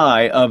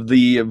shy of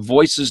the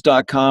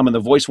voices.com and the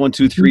Voice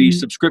 123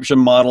 subscription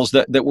models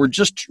that we're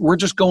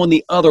just going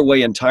the other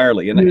way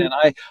entirely. And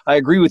I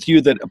agree with you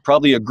that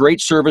probably a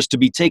great service to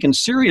be taken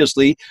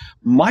seriously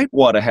might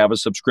want to have a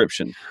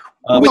subscription.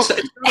 How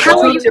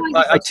are you going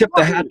to I tip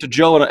the hat to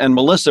Joe and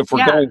Melissa for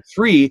going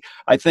free.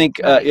 I think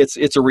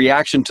it's a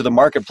reaction to the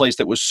marketplace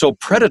that was so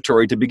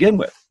predatory to begin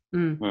with.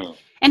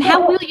 And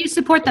how will you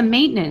support the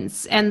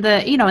maintenance and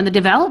the and the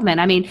development?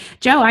 I mean,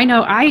 Joe, I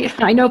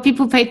know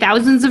people pay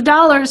thousands of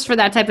dollars for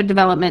that type of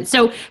development.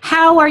 So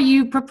how are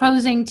you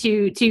proposing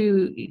to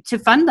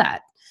fund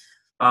that?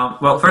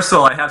 Well, first of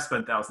all, I have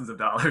spent thousands of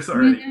dollars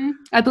already.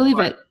 I believe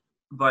it.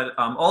 But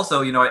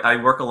also, I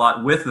work a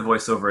lot with the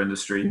voiceover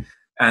industry.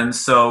 And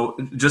so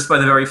just by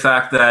the very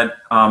fact that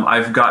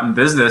I've gotten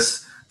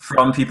business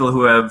from people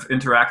who have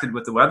interacted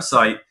with the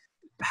website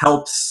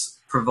helps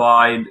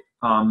provide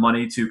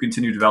money to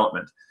continue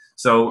development.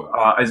 So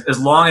as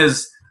long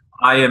as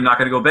I am not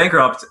going to go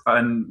bankrupt,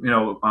 and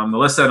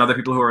Melissa and other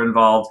people who are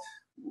involved,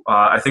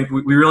 I think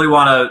we really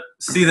want to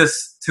see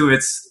this down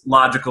its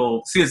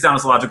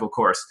logical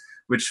course,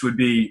 which would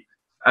be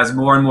as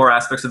more and more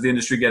aspects of the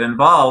industry get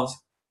involved.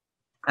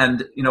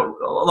 And a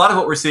lot of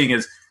what we're seeing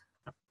is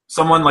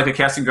someone like a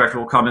casting director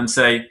will come and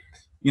say,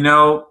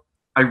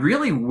 I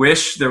really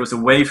wish there was a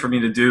way for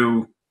me to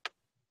do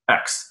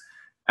X.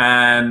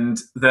 And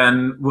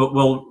then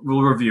we'll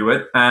review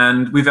it.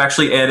 And we've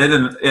actually added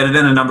in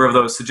a number of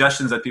those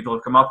suggestions that people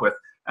have come up with.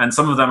 And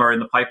some of them are in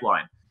the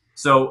pipeline.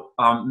 So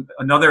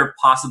another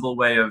possible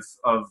way of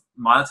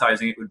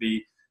monetizing it would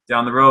be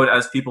down the road,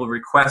 as people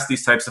request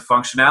these types of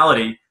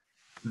functionality,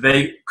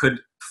 they could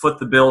foot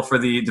the bill for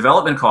the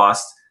development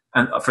cost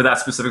and for that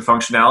specific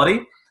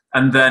functionality.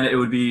 And then it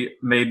would be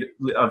made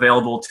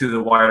available to the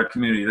wider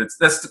community.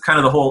 That's kind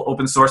of the whole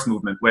open source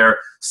movement, where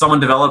someone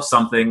develops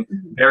something,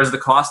 bears the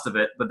cost of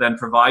it, but then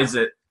provides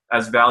it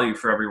as value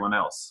for everyone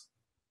else.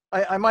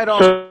 I might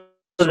also.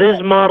 So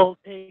this model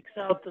takes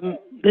out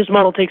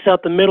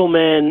the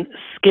middleman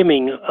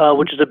skimming,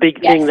 which is a big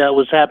thing that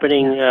was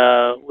happening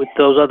with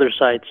those other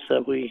sites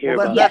that we hear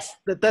about.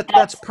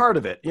 That's part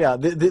of it. Yeah,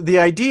 the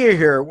idea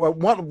here,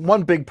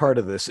 one big part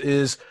of this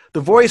is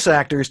the voice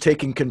actors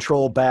taking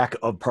control back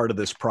of part of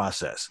this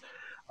process,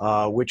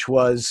 which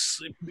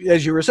was,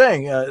 as you were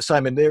saying,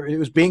 Simon, it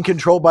was being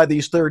controlled by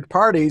these third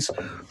parties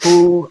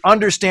who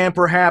understand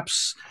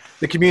perhaps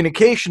the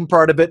communication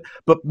part of it,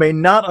 but may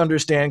not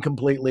understand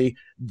completely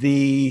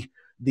the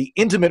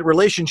intimate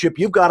relationship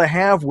you've got to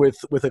have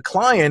with a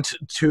client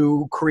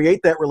to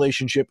create that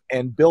relationship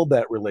and build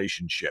that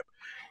relationship.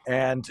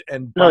 And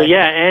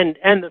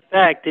the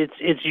fact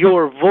it's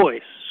your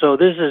voice. So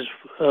this is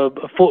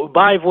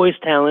by voice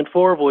talent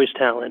for voice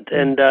talent,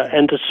 and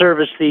to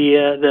service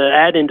the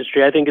ad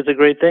industry. I think it's a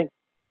great thing.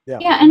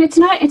 Yeah, and it's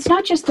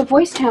not just the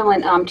voice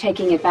talent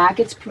taking it back.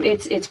 It's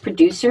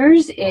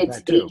producers,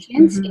 it's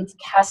agents, it's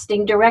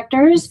casting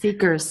directors,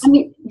 speakers. I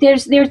mean,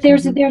 there's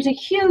a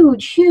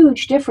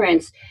huge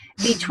difference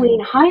between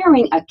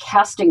hiring a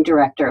casting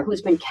director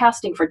who's been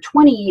casting for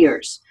 20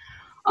 years,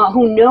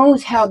 who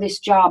knows how this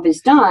job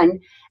is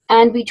done,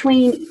 and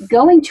between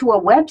going to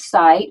a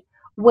website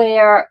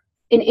where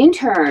an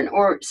intern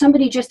or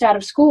somebody just out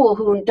of school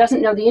who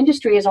doesn't know the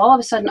industry is all of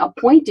a sudden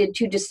appointed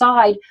to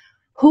decide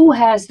who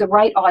has the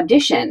right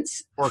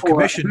auditions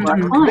commissioned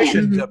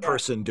a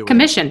person doing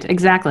commissioned,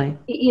 exactly.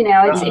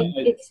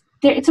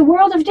 It's a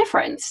world of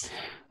difference.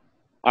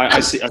 I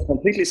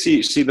completely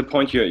see the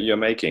point you're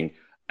making,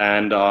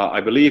 and I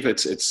believe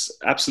it's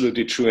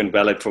absolutely true and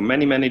valid for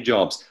many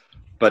jobs.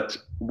 But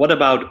what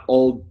about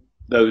all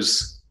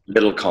those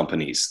little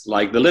companies,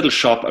 like the little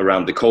shop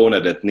around the corner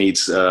that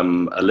needs a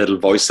little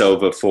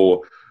voiceover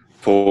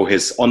for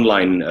his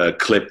online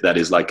clip that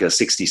is like a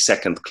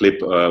 60-second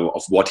clip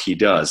of what he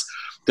does?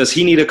 Does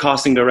he need a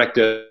casting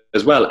director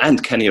as well?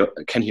 And can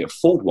he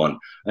afford one?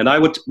 And I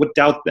would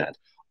doubt that.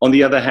 On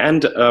the other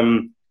hand,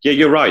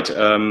 you're right.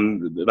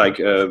 The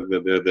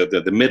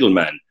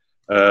middleman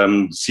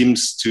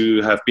seems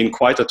to have been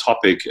quite a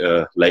topic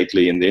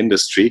lately in the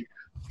industry.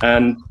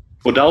 And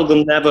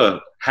Bodalgo never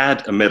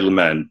had a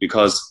middleman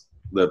because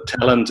the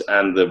talent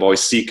and the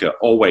voice seeker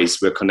always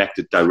were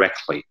connected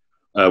directly.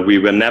 We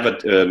were never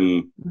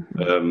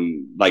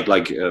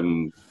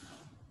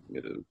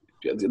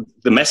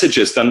the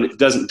messages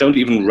don't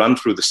even run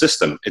through the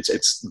system.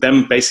 It's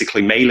them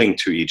basically mailing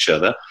to each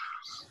other,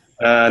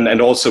 and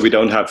also we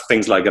don't have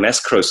things like an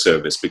escrow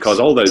service, because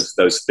all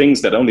those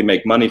things that only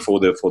make money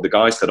for the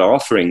guys that are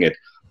offering it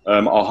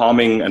are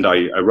harming. And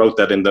I wrote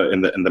that in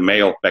the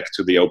mail back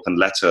to the open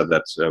letter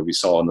that we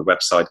saw on the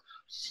website.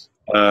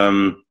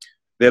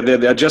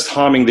 They're just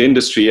harming the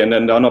industry and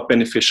are not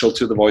beneficial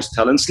to the voice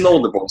talents nor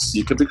the voice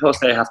seeker, because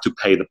they have to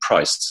pay the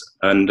price.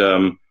 And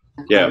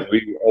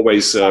we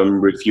always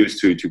refuse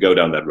to go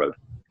down that road.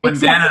 When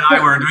Dan and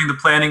I were doing the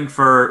planning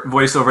for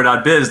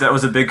Voiceover.biz, that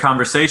was a big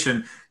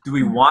conversation. Do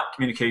we want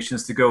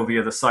communications to go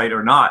via the site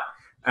or not?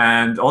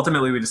 And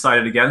ultimately, we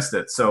decided against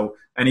it. So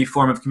any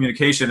form of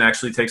communication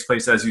actually takes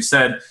place, as you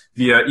said,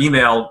 via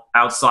email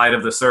outside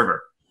of the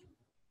server.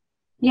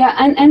 Yeah,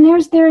 and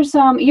there's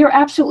you're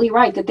absolutely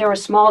right that there are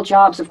small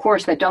jobs, of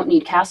course, that don't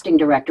need casting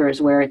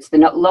directors, where it's the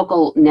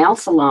local nail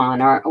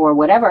salon or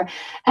whatever,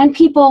 and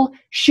people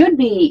should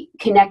be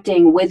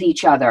connecting with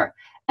each other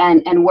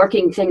and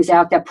working things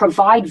out that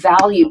provide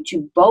value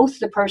to both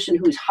the person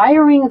who's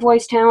hiring a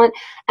voice talent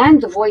and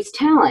the voice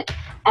talent.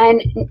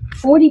 And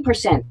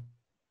 40%,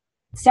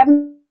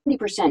 70%,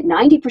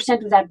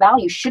 90% of that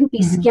value shouldn't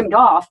be skimmed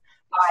off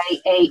by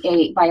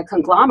a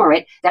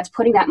conglomerate that's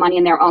putting that money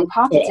in their own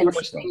pockets and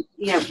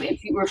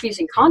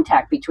refusing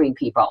contact between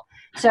people.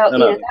 So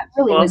that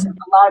really was a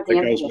lot of the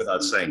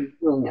emphasis in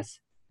doing this.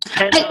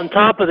 And on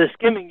top of the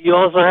skimming, you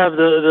also have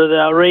the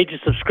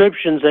outrageous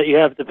subscriptions that you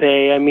have to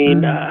pay. I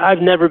mean,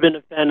 I've never been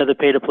a fan of the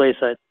pay-to-play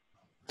side.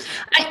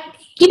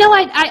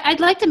 I'd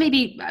like to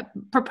maybe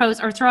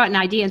propose or throw out an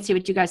idea and see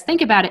what you guys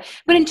think about it.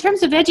 But in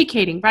terms of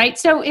educating, right?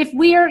 So if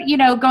we're,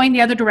 going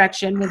the other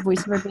direction with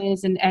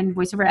VoiceOver.biz and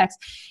VoiceOverX,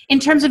 in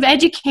terms of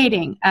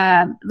educating,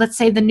 let's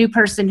say the new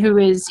person who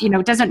is,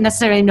 doesn't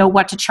necessarily know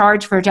what to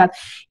charge for a job,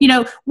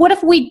 what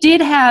if we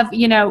did have,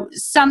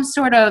 some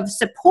sort of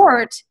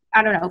support,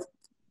 I don't know,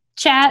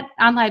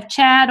 on live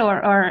chat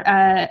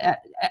or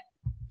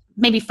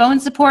maybe phone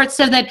support,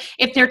 so that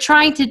if they're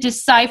trying to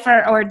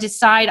decipher or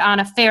decide on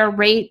a fair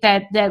rate,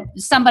 that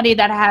somebody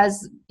that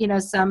has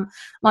some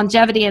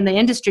longevity in the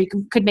industry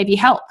could maybe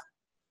help.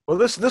 Well,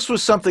 this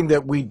was something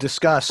that we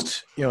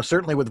discussed,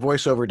 certainly with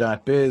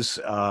Voiceover.biz,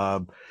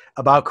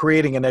 about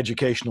creating an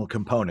educational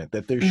component,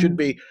 that there should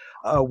be,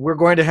 we're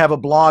going to have a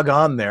blog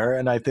on there,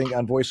 and I think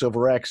on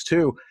VoiceOverX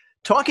too,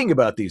 talking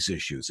about these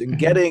issues and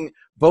getting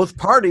both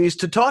parties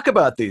to talk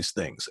about these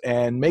things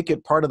and make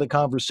it part of the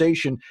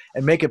conversation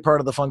and make it part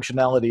of the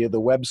functionality of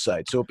the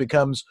website. So it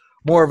becomes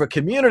more of a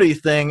community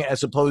thing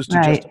as opposed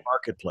to just a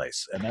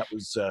marketplace. And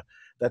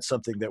that's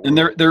something that And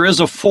there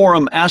is a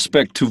forum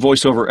aspect to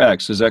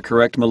VoiceOverX. Is that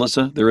correct,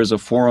 Melissa? There is a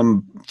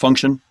forum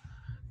function?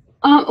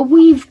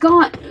 We've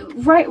got,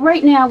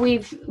 right now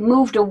we've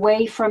moved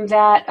away from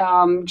that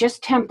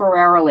just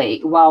temporarily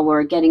while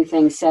we're getting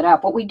things set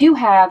up. What we do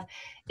have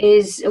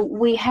is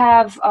we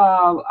have,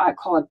 I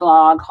call it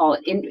blog, call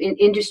it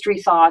industry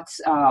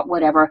thoughts,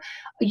 whatever.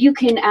 You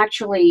can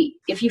actually,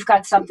 if you've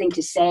got something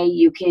to say,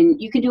 you can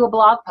do a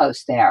blog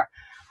post there.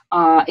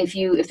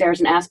 If there's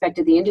an aspect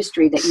of the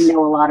industry that you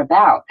know a lot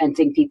about and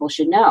think people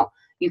should know,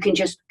 you can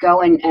just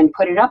go and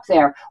put it up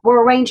there.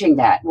 We're arranging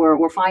that.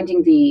 We're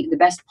finding the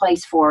best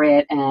place for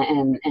it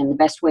and the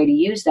best way to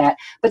use that.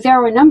 But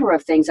there are a number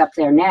of things up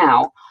there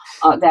now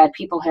that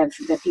people have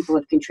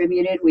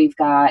contributed. We've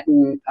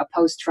gotten a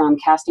post from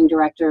casting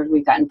directors.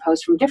 We've gotten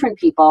posts from different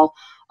people.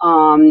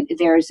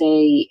 There's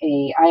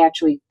I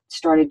actually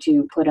started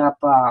to put up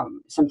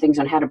some things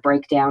on how to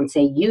break down,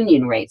 say,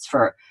 union rates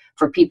for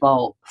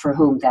people for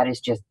whom that is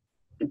just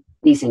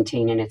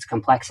Byzantine in its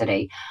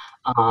complexity.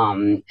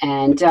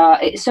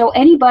 So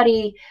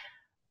anybody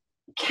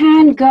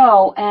can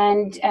go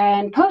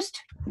and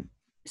post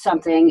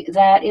something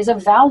that is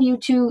of value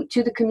to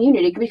the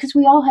community, because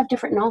we all have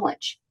different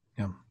knowledge.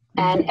 Yeah.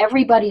 And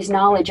everybody's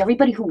knowledge,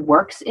 everybody who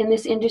works in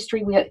this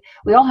industry,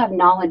 we all have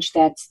knowledge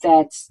that's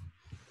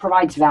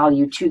provides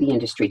value to the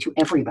industry, to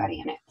everybody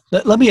in it.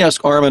 Let me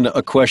ask Armin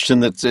a question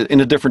that's in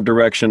a different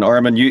direction.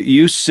 Armin,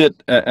 you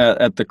sit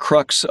at the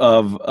crux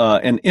of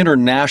an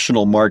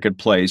international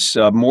marketplace,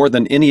 more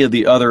than any of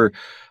the other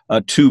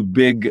two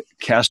big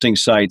casting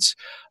sites.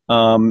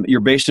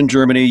 You're based in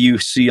Germany. You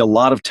see a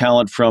lot of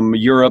talent from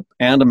Europe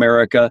and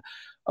America.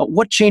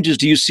 What changes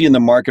do you see in the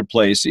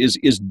marketplace?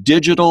 Is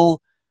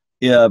digital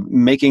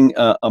making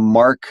a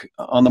mark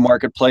on the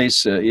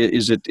marketplace?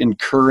 Is it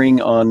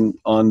incurring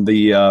on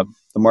the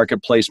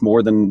marketplace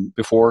more than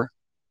before?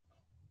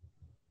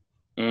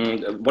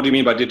 What do you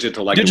mean by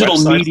digital? Like digital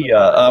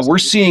media. We're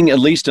seeing, at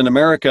least in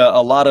America,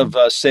 a lot of,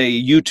 say,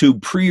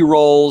 YouTube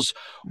pre-rolls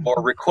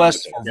or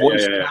requests for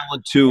voice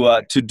talent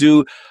to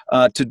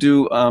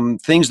do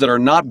things that are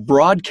not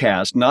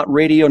broadcast, not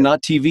radio,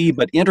 not TV,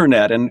 but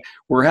internet. And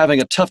we're having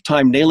a tough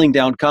time nailing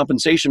down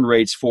compensation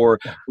rates for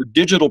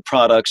digital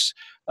products.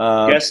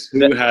 Guess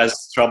who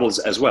has troubles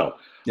as well?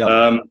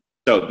 Yeah.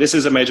 So this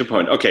is a major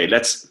point. Okay,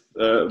 let's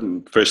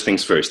first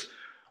things first.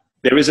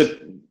 There's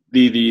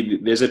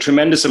a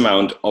tremendous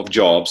amount of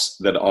jobs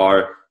that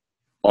are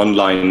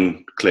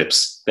online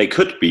clips. They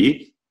could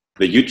be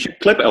the YouTube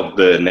clip of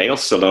the nail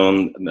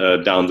salon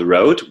down the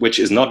road, which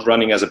is not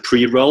running as a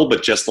pre-roll,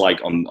 but just like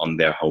on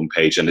their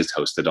homepage and is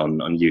hosted on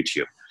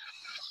YouTube.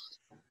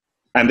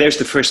 And there's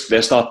the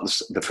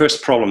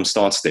first problem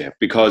starts there,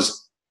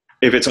 because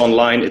if it's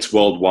online, it's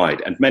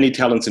worldwide. And many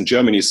talents in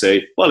Germany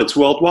say, well, it's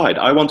worldwide.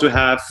 I want to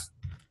have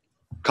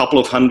couple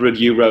of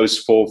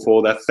 €100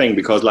 for that thing,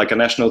 because like a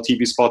national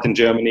TV spot in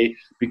Germany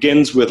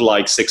begins with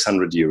like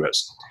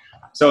 €600.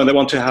 So they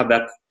want to have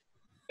that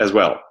as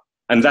well.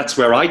 And that's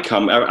where I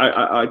come.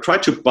 I try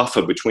to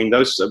buffer between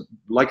those,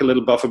 like a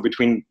little buffer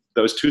between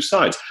those two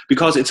sides,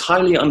 because it's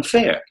highly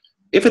unfair.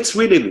 If it's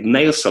really the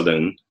nail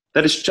salon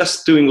that is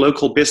just doing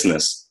local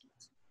business,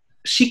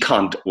 she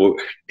can't, or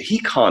he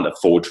can't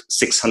afford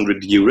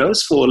 600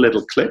 euros for a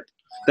little clip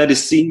that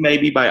is seen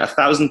maybe by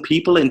 1,000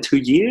 people in 2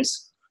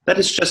 years. That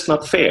is just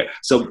not fair.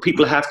 So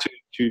people have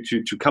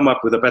to come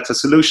up with a better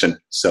solution.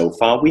 So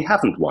far, we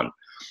haven't one.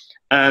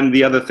 And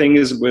the other thing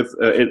is with,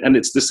 and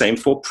it's the same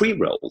for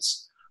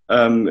pre-rolls.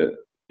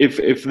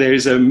 If there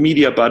is a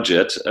media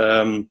budget,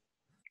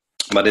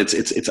 but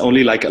it's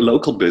only like a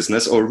local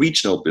business or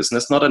regional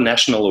business, not a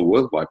national or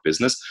worldwide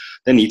business,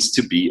 there needs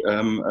to be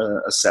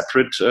a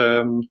separate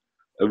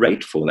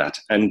rate for that.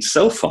 And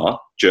so far,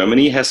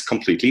 Germany has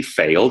completely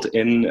failed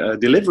in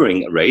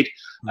delivering a rate.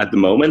 At the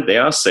moment, they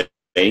are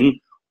saying,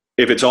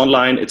 if it's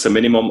online, it's a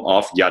minimum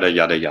of yada,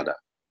 yada, yada.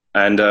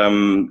 And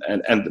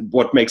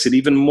what makes it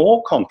even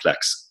more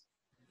complex,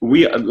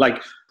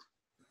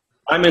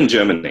 I'm in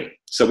Germany,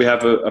 so we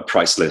have a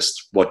price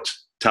list, what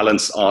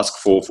talents ask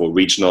for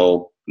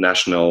regional,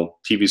 national,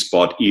 TV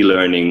spot,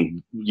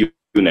 e-learning, you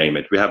name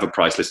it. We have a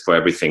price list for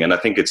everything, and I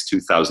think it's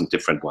 2,000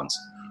 different ones.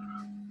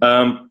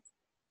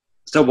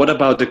 So what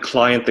about the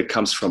client that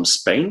comes from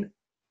Spain?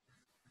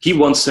 He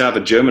wants to have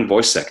a German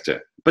voice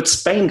actor, but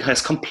Spain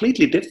has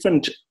completely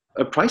different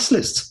price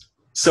lists.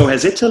 So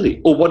has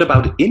Italy. Or what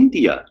about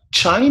India,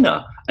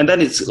 China? And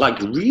then it's like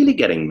really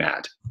getting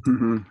mad.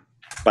 Mm-hmm.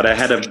 But I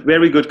had a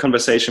very good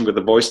conversation with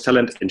the voice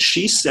talent, and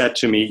she said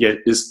to me,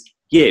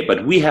 yeah,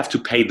 but we have to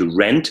pay the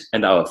rent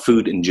and our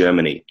food in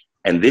Germany.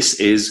 And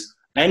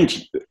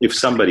and if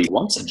somebody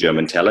wants a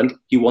German talent,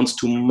 he wants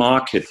to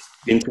market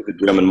into the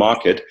German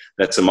market.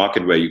 That's a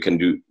market where you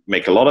can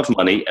make a lot of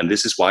money, and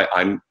this is why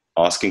I'm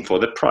asking for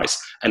the price.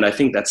 And I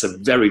think that's a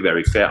very,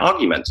 very fair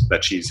argument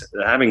that she's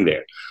having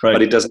there. Right.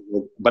 But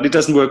it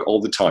doesn't work all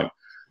the time.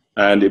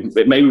 And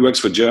it maybe works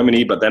for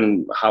Germany, but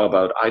then how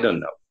about, I don't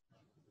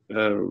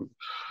know,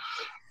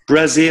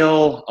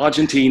 Brazil,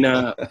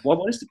 Argentina,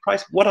 what is the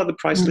price? What are the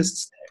price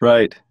lists?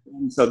 Right.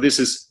 So this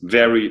is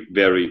very,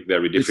 very,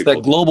 very difficult.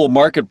 It's that global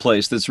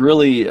marketplace that's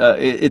really,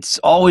 it's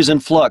always in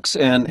flux.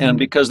 And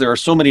because there are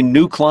so many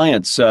new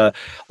clients,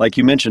 like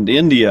you mentioned,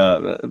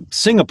 India,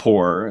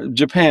 Singapore,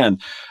 Japan,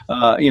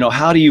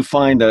 how do you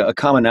find a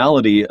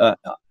commonality?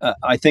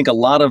 I think a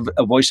lot of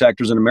voice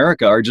actors in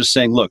America are just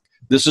saying, look,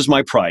 this is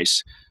my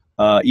price.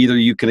 Either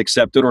you can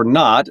accept it or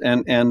not,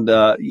 and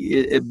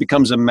it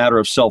becomes a matter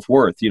of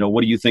self-worth.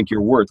 What do you think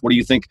you're worth? What do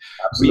you think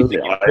you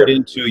put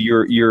into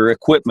your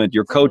equipment,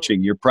 your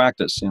coaching, your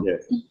practice?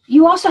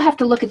 You also have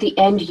to look at the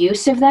end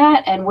use of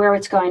that and where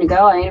it's going to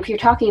go. I mean, if you're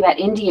talking about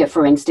India,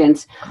 for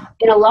instance,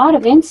 in a lot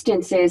of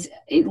instances,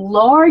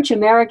 large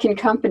American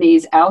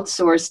companies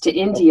outsource to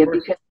India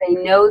because they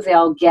know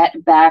they'll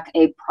get back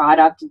a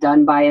product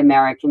done by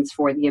Americans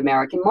for the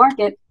American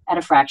market at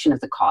a fraction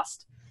of the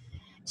cost.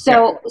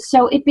 So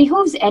it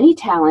behooves any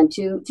talent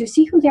to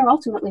see who they're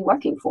ultimately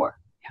working for.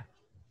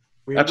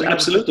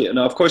 Absolutely. And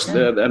of course,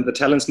 the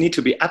talents need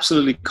to be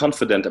absolutely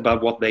confident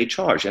about what they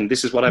charge. And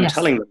this is what I'm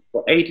telling them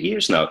for 8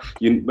 years now.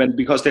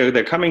 Because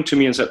they're coming to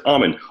me and said,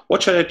 Armin,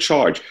 what should I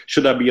charge?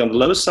 Should I be on the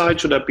low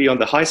side? Should I be on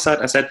the high side?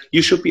 I said,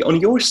 you should be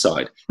on your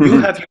side. Mm-hmm. You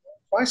have your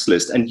price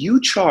list and you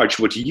charge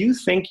what you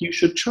think you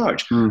should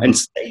charge, and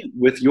stay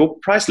with your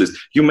price list.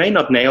 You may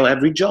not nail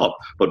every job,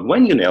 but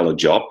when you nail a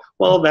job,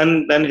 well,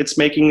 then it's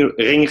making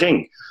ring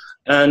ring.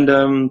 And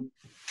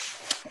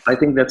I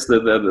think that's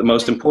the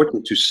most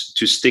important,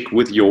 to stick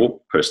with your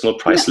personal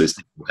price list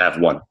if you have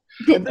one.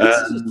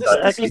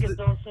 I think it's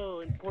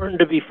also important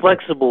to be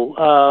flexible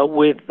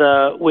with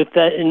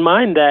that in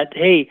mind, that,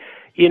 hey,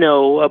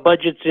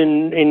 budgets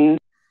in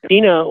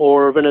Argentina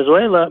or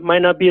Venezuela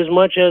might not be as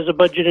much as a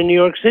budget in New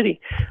York City.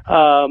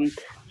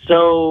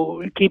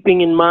 So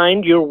keeping in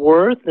mind your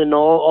worth and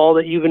all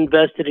that you've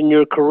invested in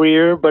your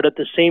career, but at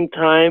the same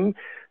time,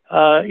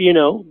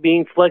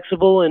 being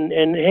flexible and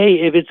hey,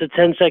 if it's a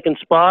 10-second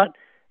spot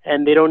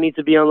and they don't need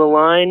to be on the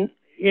line,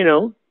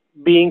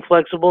 being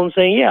flexible and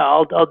saying, yeah,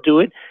 I'll do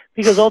it,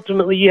 because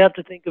ultimately you have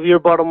to think of your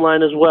bottom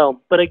line as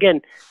well. But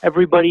again,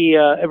 everybody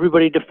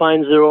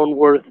defines their own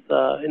worth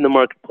in the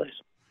marketplace.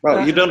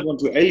 Well, you don't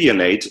want to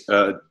alienate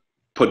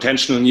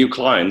potential new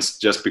clients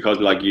just because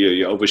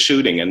you're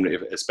overshooting, and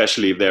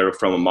especially if they're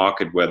from a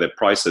market where the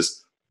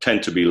prices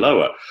tend to be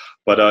lower.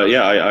 But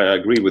I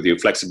agree with you.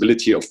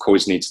 Flexibility, of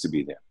course, needs to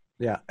be there.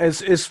 Yeah.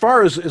 As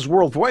far as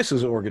World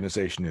Voices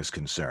organization is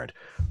concerned,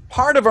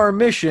 part of our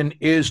mission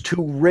is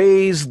to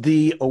raise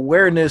the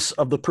awareness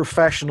of the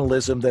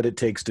professionalism that it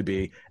takes to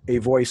be a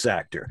voice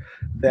actor,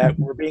 that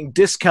we're being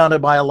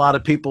discounted by a lot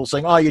of people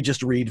saying, oh, you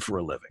just read for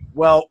a living.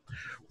 Well,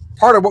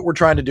 part of what we're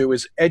trying to do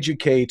is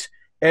educate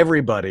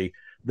everybody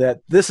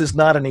that this is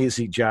not an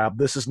easy job.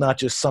 This is not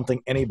just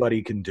something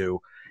anybody can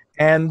do.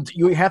 And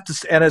you have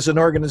to, and as an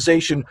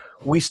organization,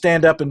 we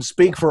stand up and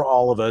speak for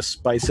all of us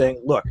by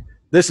saying, look,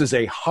 This is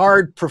a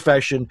hard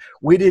profession.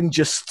 We didn't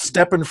just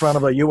step in front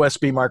of a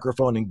USB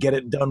microphone and get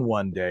it done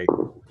one day.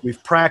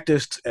 We've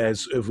practiced,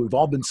 as we've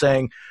all been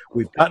saying,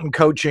 we've gotten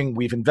coaching,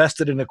 we've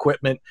invested in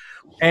equipment,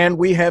 and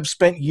we have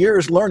spent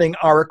years learning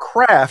our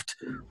craft.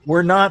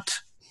 We're not,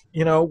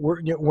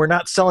 we're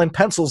not selling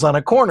pencils on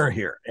a corner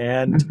here.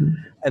 And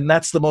and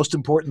that's the most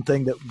important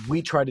thing that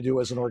we try to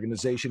do as an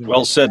organization.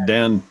 Well said,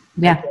 Dan.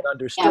 Yeah.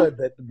 Understood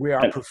that we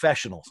are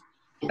professionals.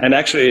 And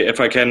actually, if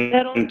I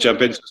can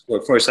jump in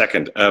for a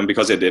second,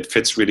 because it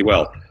fits really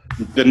well.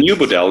 The new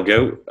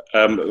Bodalgo,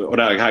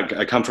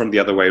 I come from the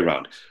other way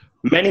around.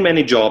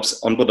 Many jobs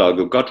on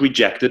Bodalgo got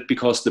rejected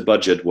because the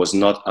budget was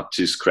not up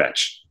to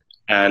scratch.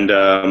 And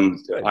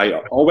I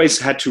always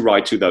had to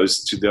write to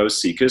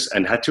those seekers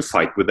and had to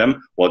fight with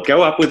them. Well,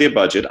 go up with your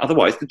budget,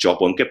 otherwise the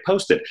job won't get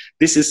posted.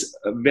 This is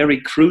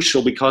very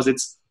crucial because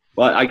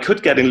well, I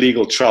could get in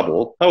legal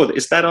trouble. Oh,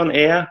 is that on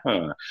air?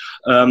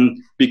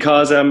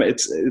 Because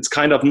it's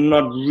kind of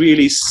not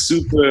really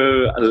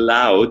super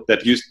allowed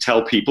that you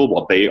tell people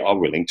what they are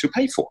willing to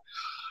pay for.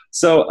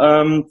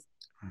 So,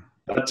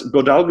 but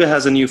Bodalgo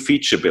has a new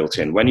feature built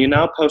in. When you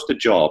now post a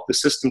job, the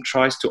system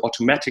tries to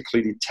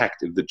automatically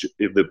detect if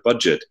the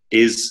budget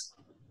is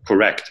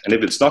correct. And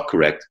if it's not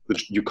correct,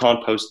 you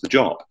can't post the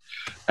job.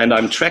 And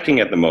I'm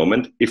tracking at the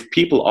moment if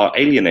people are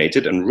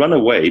alienated and run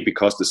away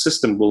because the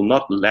system will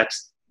not let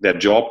their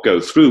job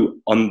go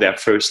through on their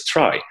first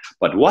try.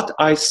 But what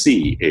I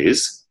see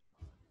is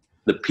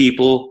the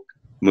people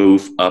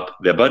move up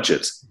their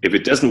budgets. If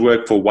it doesn't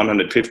work for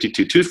 150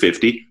 to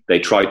 250, they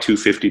try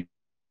 250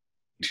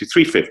 to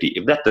 350.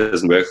 If that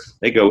doesn't work,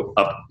 they go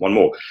up one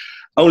more.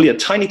 Only a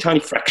tiny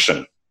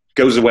fraction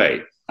goes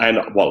away. And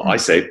well, I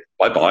say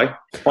bye-bye,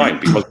 fine,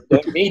 because we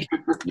don't need it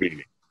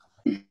really.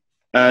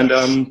 And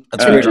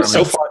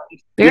so far,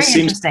 this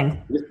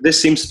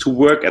seems to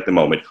work at the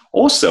moment.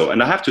 Also,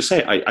 and I have to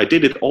say, I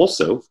did it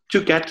also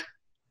to get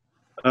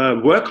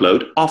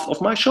workload off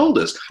of my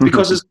shoulders,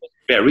 because it's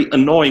very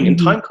annoying and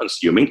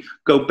time-consuming.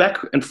 Go back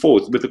and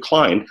forth with the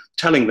client,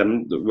 telling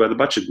them where the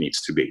budget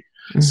needs to be.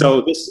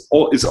 So this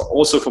is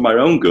also for my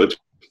own good,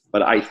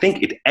 but I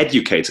think it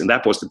educates, and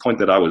that was the point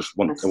that I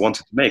wanted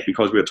to make,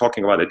 because we were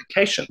talking about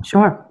education.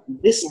 Sure.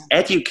 This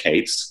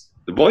educates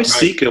the voice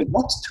seeker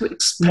what to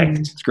expect.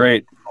 It's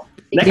great.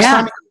 Next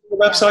time he goes to the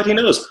website, he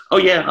knows, oh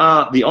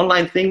yeah, the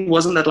online thing,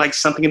 wasn't that like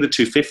something in the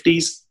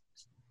 250s?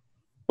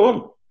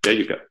 Boom, there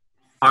you go.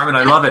 Armin,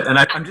 I love it. And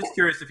I'm just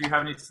curious if you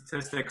have any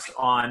statistics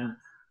on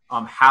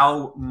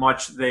how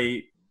much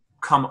they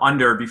come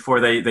under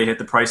before they hit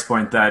the price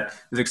point that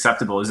is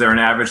acceptable. Is there an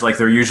average, like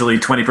they're usually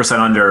 20%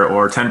 under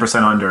or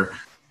 10% under?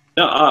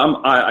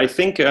 No, I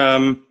think,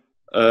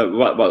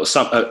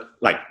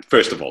 like,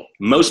 first of all,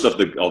 most of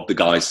the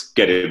guys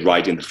get it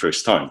right in the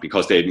first time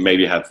because they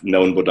maybe have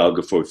known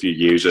Bodalgo for a few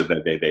years, or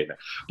but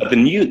the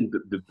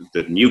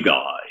new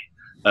guy,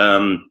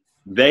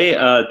 they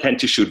tend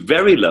to shoot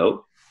very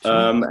low,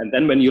 and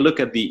then when you look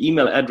at the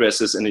email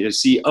addresses and you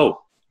see,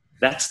 oh,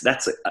 that's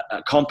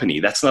a company,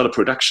 that's not a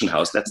production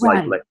house, that's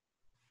like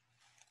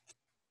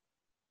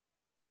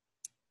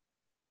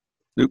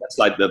that's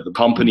like the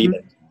company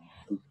that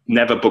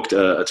never booked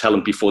a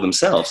talent before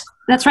themselves.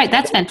 That's right.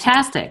 That's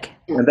fantastic.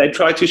 And they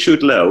try to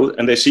shoot low,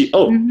 and they see,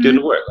 oh,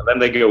 didn't work, and then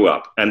they go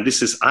up. And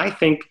this is, I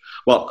think,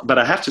 well, but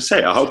I have to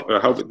say, I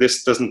hope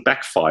this doesn't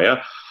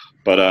backfire.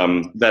 But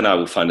then I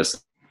will find a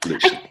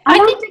solution. I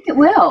don't think it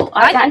will.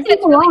 I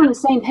think we're all on the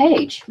same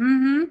page.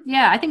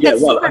 Yeah, I think that's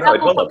super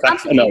helpful for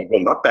companies. No, it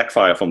will not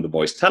backfire from the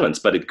voice talents,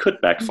 but it could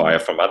backfire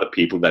from other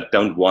people that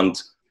don't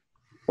want.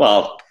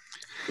 Well,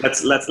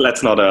 let's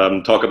not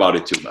talk about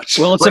it too much.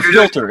 Well, it's a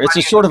filter. It's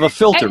a sort of a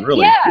filter,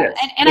 really. Yeah,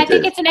 yes, and I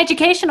think it's an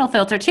educational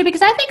filter too,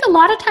 because I think a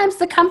lot of times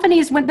the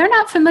companies, when they're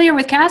not familiar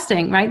with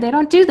casting, right? They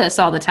don't do this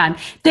all the time.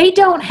 They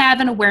don't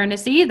have an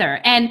awareness either,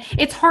 and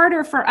it's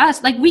harder for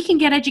us. Like, we can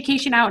get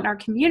education out in our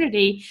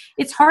community.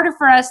 It's harder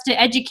for us to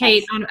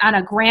educate on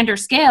a grander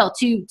scale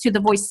to the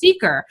voice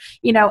seeker,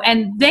 you know.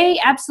 And they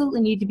absolutely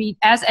need to be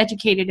as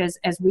educated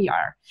as we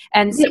are.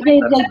 And so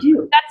they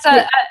do.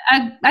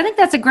 I think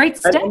that's a great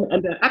step.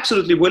 And they're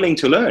absolutely willing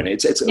to learn.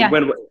 It's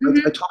when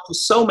I talk to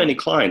so many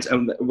clients,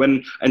 and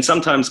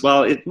sometimes,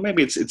 well,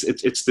 maybe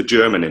it's the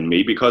German in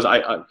me, because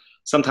I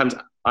sometimes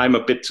I'm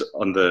a bit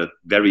on the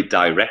very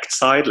direct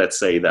side, let's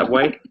say that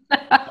way.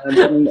 And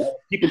then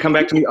people come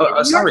back to me,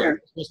 oh, sorry,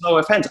 there's no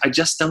offense, I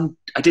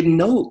didn't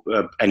know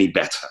any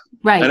better.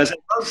 Right. And I said,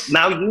 well,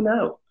 now you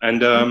know,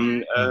 and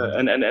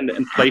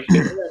play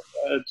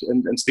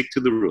and stick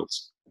to the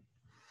rules.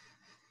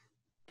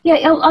 Yeah,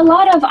 a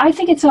lot of, I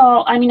think it's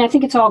all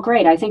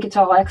great. I think it's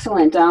all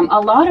excellent. A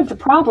lot of the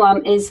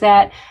problem is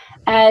that,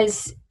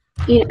 as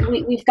you know,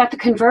 we've got the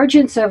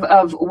convergence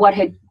of what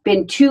had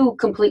been two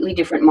completely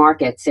different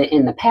markets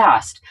in the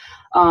past,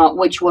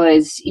 which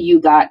was,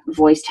 you got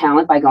voice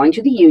talent by going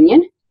to the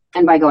union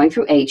and by going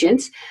through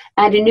agents,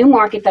 and a new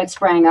market that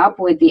sprang up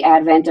with the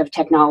advent of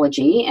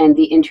technology and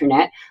the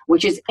internet,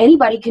 which is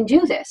anybody can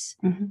do this.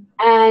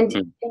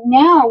 And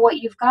now what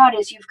you've got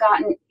is, you've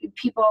gotten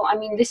people, I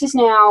mean, this is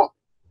now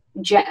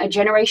a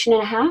generation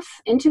and a half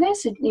into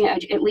this, you know,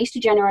 at least a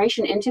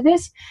generation into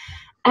this.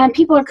 And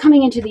people are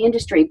coming into the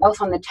industry,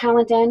 both on the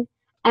talent end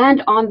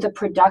and on the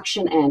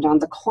production end, on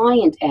the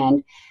client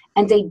end,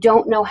 and they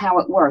don't know how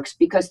it works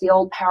because the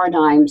old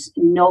paradigms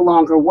no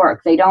longer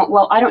work. They don't,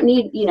 well, I don't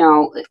need, you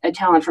know, a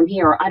talent from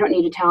here, or I don't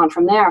need a talent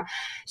from there.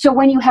 So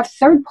when you have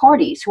third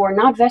parties who are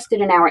not vested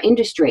in our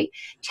industry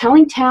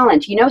telling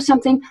talent, you know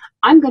something,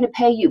 I'm going to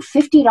pay you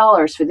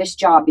 $50 for this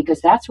job because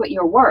that's what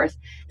you're worth.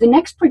 The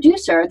next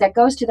producer that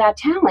goes to that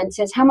talent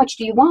says, how much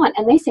do you want?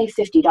 And they say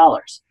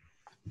 $50.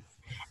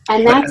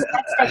 And that's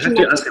I have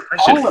to ask a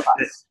question. All of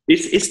us.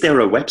 Is there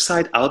a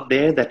website out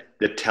there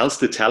that tells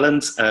the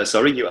talents,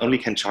 sorry, you only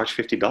can charge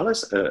 $50?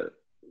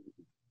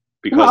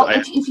 Because well, I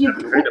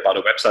haven't heard about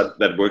a website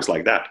that works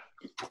like that.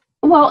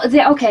 Well,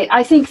 okay.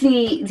 I think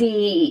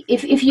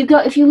if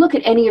you look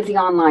at any of the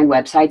online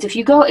websites,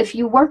 if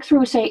you work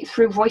through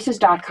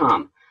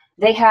voices.com,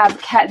 they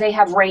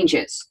have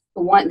ranges.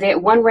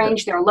 One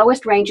range, their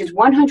lowest range is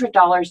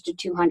 $100 to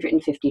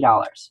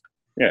 $250.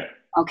 Yeah.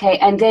 Okay,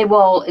 and they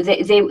will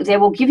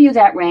give you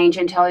that range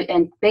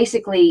and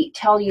basically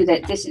tell you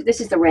that this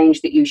is the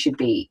range that you should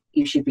be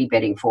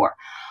bidding for.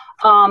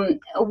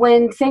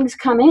 When things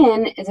come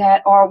in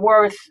that are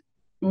worth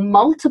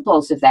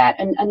multiples of that,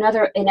 and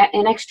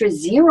an extra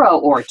 0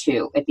 or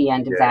 2 at the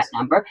end of that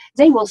number,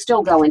 they will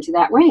still go into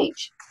that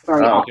range.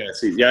 Very often. Okay, I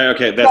see. Yeah,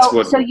 okay, that's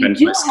what. So you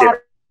do have.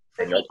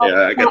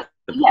 I get.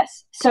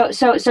 Yes. So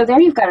there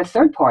you've got a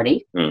third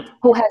party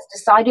who has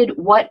decided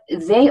what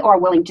they are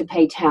willing to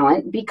pay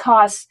talent,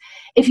 because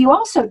if you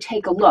also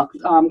take a look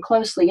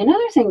closely,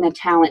 another thing that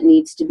talent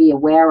needs to be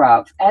aware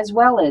of, as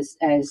well as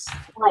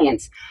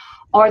clients,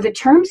 are the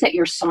terms that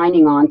you're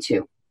signing on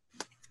to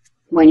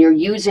when you're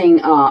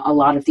using a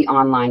lot of the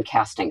online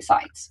casting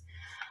sites.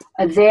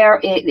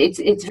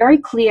 It's very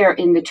clear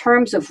in the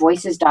terms of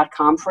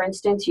voices.com, for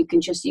instance. You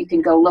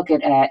can go look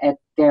at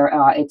their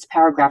it's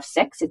paragraph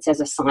 6. It says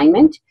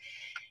assignment.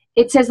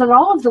 It says that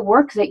all of the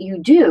work that you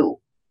do,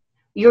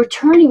 you're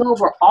turning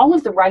over all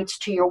of the rights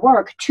to your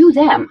work to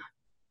them,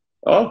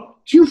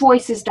 to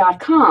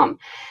voices.com.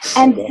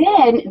 And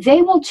then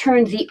they will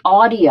turn the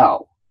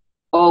audio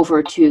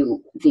over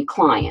to the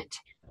client.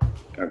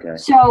 Okay.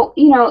 So,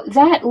 you know,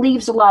 that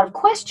leaves a lot of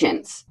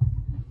questions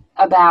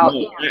about...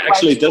 No,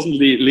 actually, it doesn't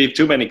leave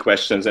too many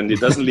questions, and it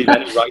doesn't leave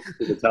any rights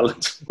to the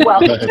talent.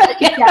 Well,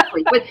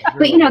 exactly.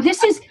 But you know,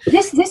 this is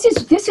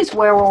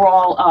where we're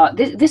all...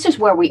 this is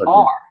where we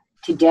are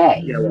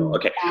today. Yeah, well,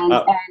 okay.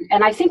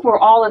 And I think we're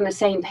all on the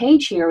same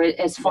page here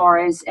as far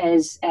as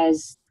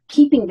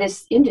keeping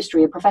this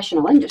industry a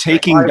professional industry.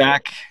 Taking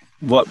back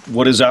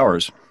what is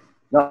ours.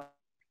 No,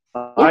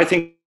 I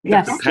think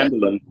the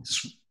pendulum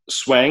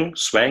swung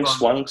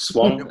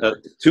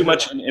too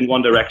much in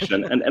one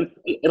direction, and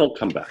it'll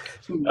come back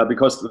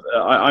because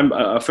I'm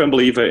a firm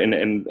believer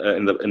in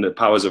the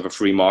powers of a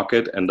free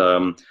market,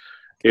 and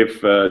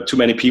if too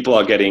many people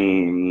are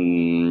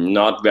getting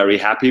not very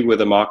happy with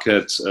the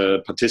market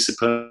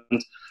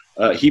participant,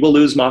 he will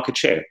lose market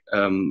share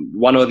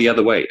one or the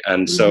other way,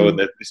 and so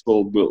that this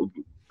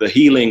the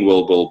healing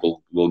will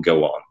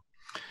go on.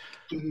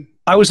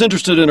 I was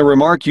interested in a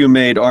remark you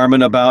made,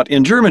 Armin, about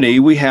in Germany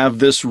we have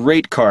this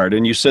rate card,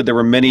 and you said there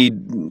were many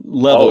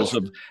levels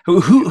of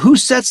who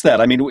sets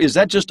that? I mean, is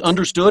that just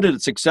understood and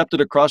it's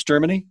accepted across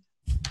Germany?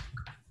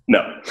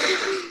 No.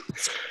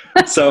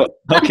 So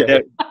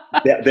okay,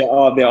 there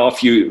are a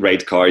few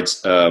rate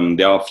cards.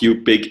 There are a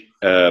few big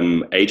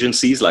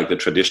agencies, like the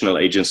traditional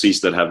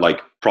agencies that have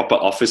like proper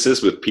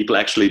offices with people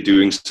actually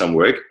doing some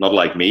work, not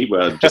like me,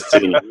 where I'm just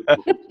sitting.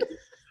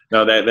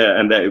 No,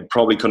 they're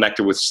probably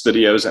connected with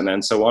studios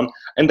and so on,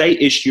 and they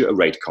issue a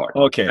rate card.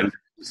 Okay. And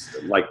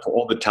like for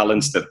all the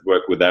talents that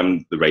work with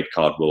them, the rate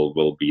card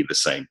will be the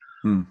same.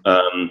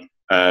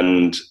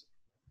 And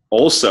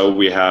also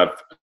we have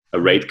a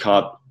rate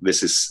card.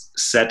 This is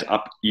set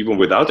up even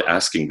without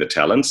asking the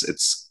talents.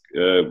 It's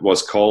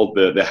was called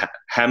the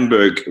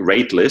Hamburg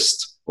rate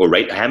list or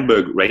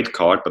Hamburg rate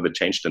card, but they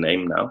changed the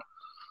name now.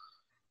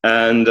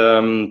 And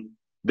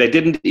they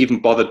didn't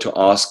even bother to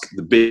ask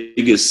the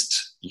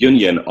biggest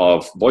union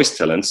of voice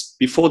talents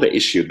before they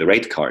issued the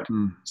rate card.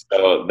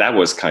 So that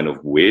was kind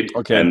of weird.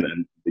 Okay. And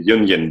the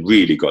union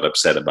really got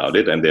upset about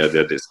it, and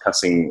they're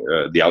discussing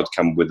the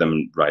outcome with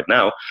them right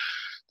now.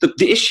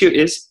 The issue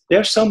is there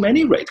are so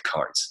many rate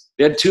cards.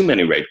 There are too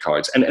many rate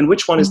cards. And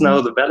which one is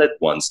now the valid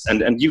ones?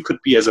 And you could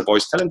be, as a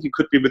voice talent, you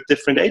could be with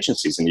different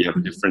agencies and you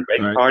have different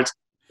rate cards.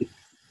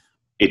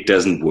 It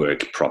doesn't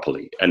work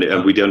properly. And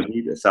we don't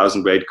need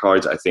 1,000 rate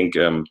cards, I think.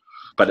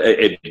 But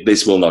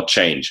this will not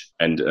change.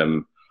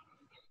 And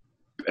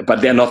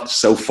but they're not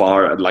so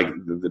far, like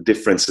the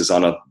differences are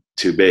not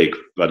too big.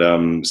 But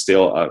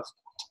still,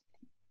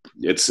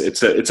 it's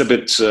a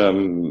bit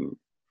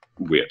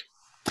weird.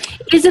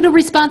 Is it a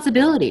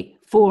responsibility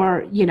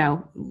for, you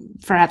know,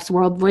 perhaps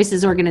World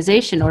Voices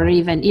Organization, or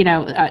even, you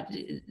know,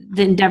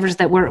 the endeavors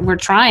that we're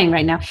trying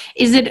right now?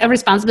 Is it a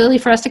responsibility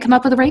for us to come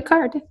up with a rate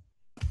card?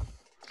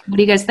 What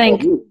do you guys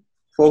think?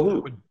 For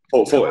who?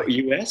 For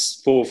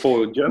US? For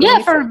Germany? Yeah,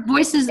 for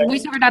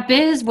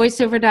voiceover.biz,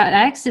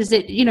 voiceover.x. Is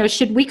it,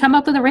 should we come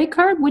up with a rate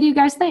card? What do you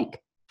guys think?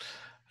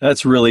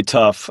 That's really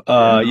tough.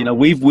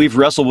 We've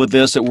wrestled with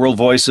this at World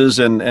Voices,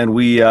 and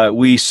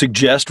we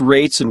suggest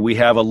rates, and we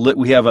have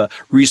a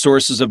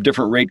resources of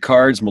different rate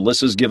cards.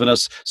 Melissa's given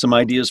us some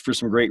ideas for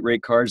some great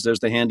rate cards. There's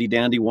the handy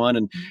dandy one,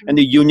 and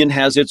the union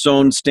has its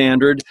own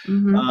standard.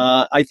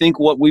 I think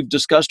what we've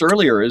discussed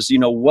earlier is,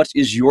 what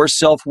is your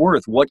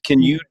self-worth? What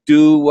can you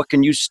do? What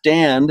can you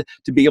stand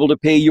to be able to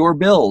pay your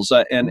bills?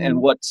 And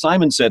what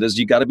Simon said is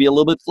you got to be a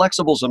little bit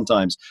flexible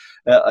sometimes.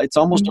 It's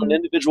almost on an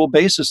individual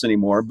basis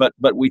anymore, but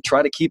we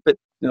try to keep it,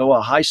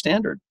 a high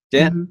standard.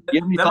 Dan,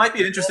 that might be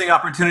an interesting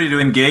opportunity to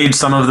engage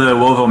some of the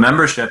WoVO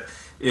membership.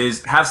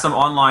 Is have some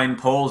online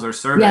polls or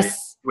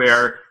surveys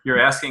where you're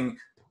asking,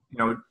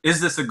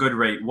 is this a good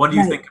rate? What do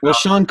you think? Well,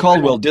 Sean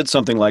Caldwell did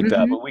something like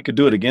that, but we could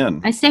do it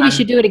again. I say we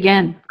should do it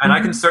again. And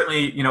I can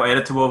certainly, add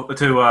it to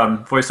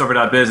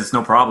voiceover.biz. It's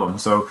no problem.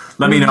 So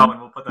let me know,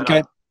 and we'll put that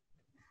up.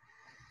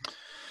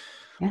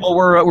 Well,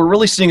 we're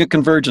really seeing a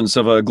convergence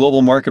of a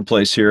global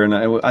marketplace here, and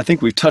I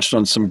think we've touched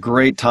on some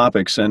great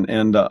topics.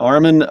 And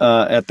Armin,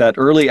 at that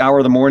early hour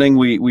of the morning,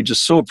 we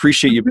just so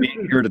appreciate you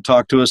being here to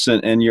talk to us,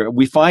 and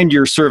we find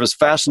your service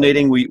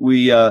fascinating.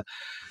 We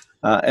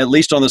at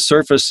least on the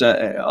surface,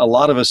 a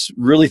lot of us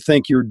really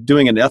think you're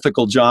doing an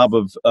ethical job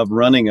of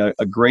running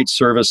a great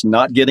service,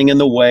 not getting in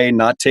the way,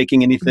 not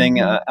taking anything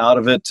out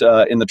of it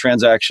in the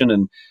transaction,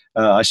 and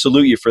I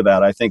salute you for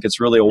that. I think it's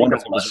really a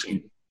wonderful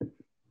decision.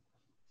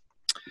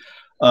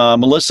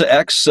 Melissa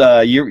X,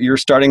 you're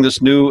starting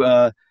this new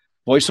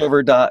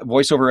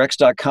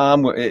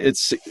voiceoverx.com.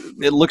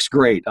 It looks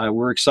great.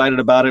 We're excited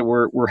about it.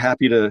 We're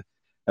happy to,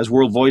 as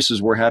World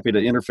Voices, we're happy to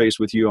interface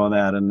with you on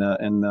that,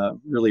 and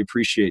really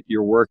appreciate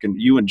your work. And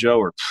you and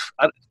Joe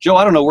Joe,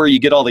 I don't know where you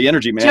get all the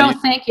energy, man. Joe,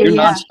 thank you.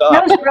 Joe's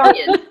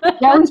brilliant.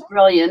 Joe's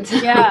brilliant.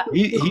 Yeah.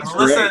 He's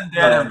Melissa great. and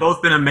Dan have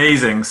both been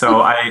amazing. So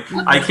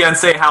I can't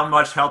say how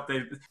much help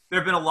there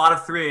have been a lot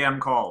of 3 a.m.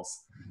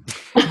 calls.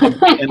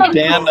 And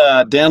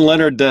Dan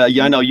Lenard,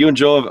 I know you and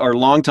Joe are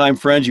longtime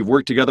friends. You've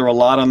worked together a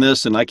lot on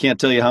this, and I can't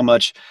tell you how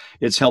much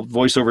it's helped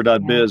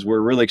VoiceOver.biz.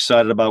 We're really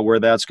excited about where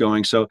that's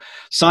going. So,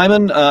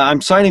 Simon, I'm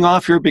signing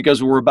off here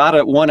because we're about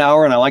at 1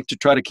 hour, and I like to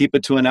try to keep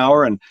it to an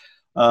hour. And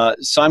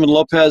Simon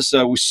Lopez,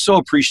 we so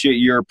appreciate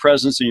your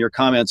presence and your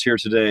comments here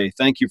today.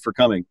 Thank you for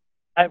coming.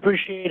 I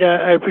appreciate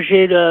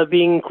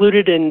being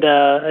included, and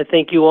I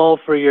thank you all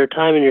for your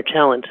time and your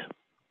talent.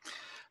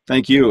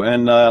 Thank you,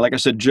 and like I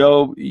said,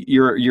 Joe,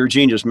 you're a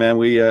genius, man.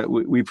 We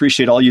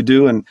appreciate all you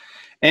do,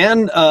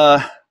 and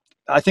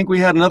I think we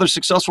had another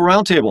successful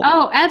roundtable.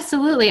 Oh,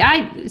 absolutely!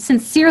 I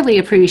sincerely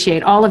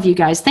appreciate all of you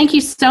guys. Thank you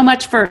so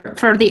much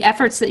for the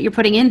efforts that you're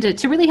putting into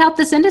to really help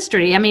this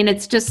industry. I mean,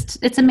 it's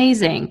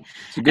amazing,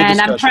 and discussion.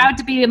 I'm proud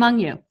to be among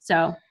you.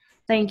 So,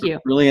 thank you.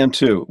 Really am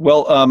too.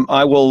 Well,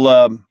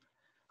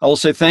 I will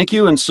say thank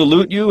you and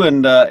salute you,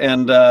 and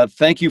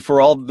thank you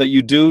for all that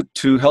you do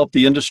to help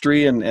the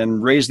industry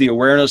and raise the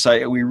awareness.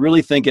 We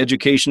really think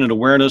education and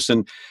awareness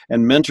and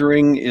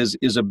mentoring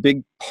is a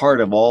big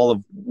part of all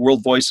of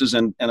World Voices,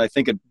 and I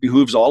think it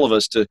behooves all of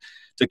us to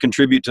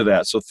contribute to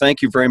that. So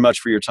thank you very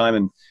much for your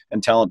time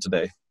and talent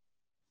today.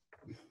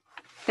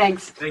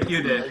 Thanks. Thank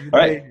you, Dave. All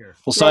right,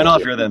 we'll sign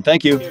off here then.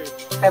 Thank you.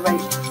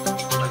 Bye-bye.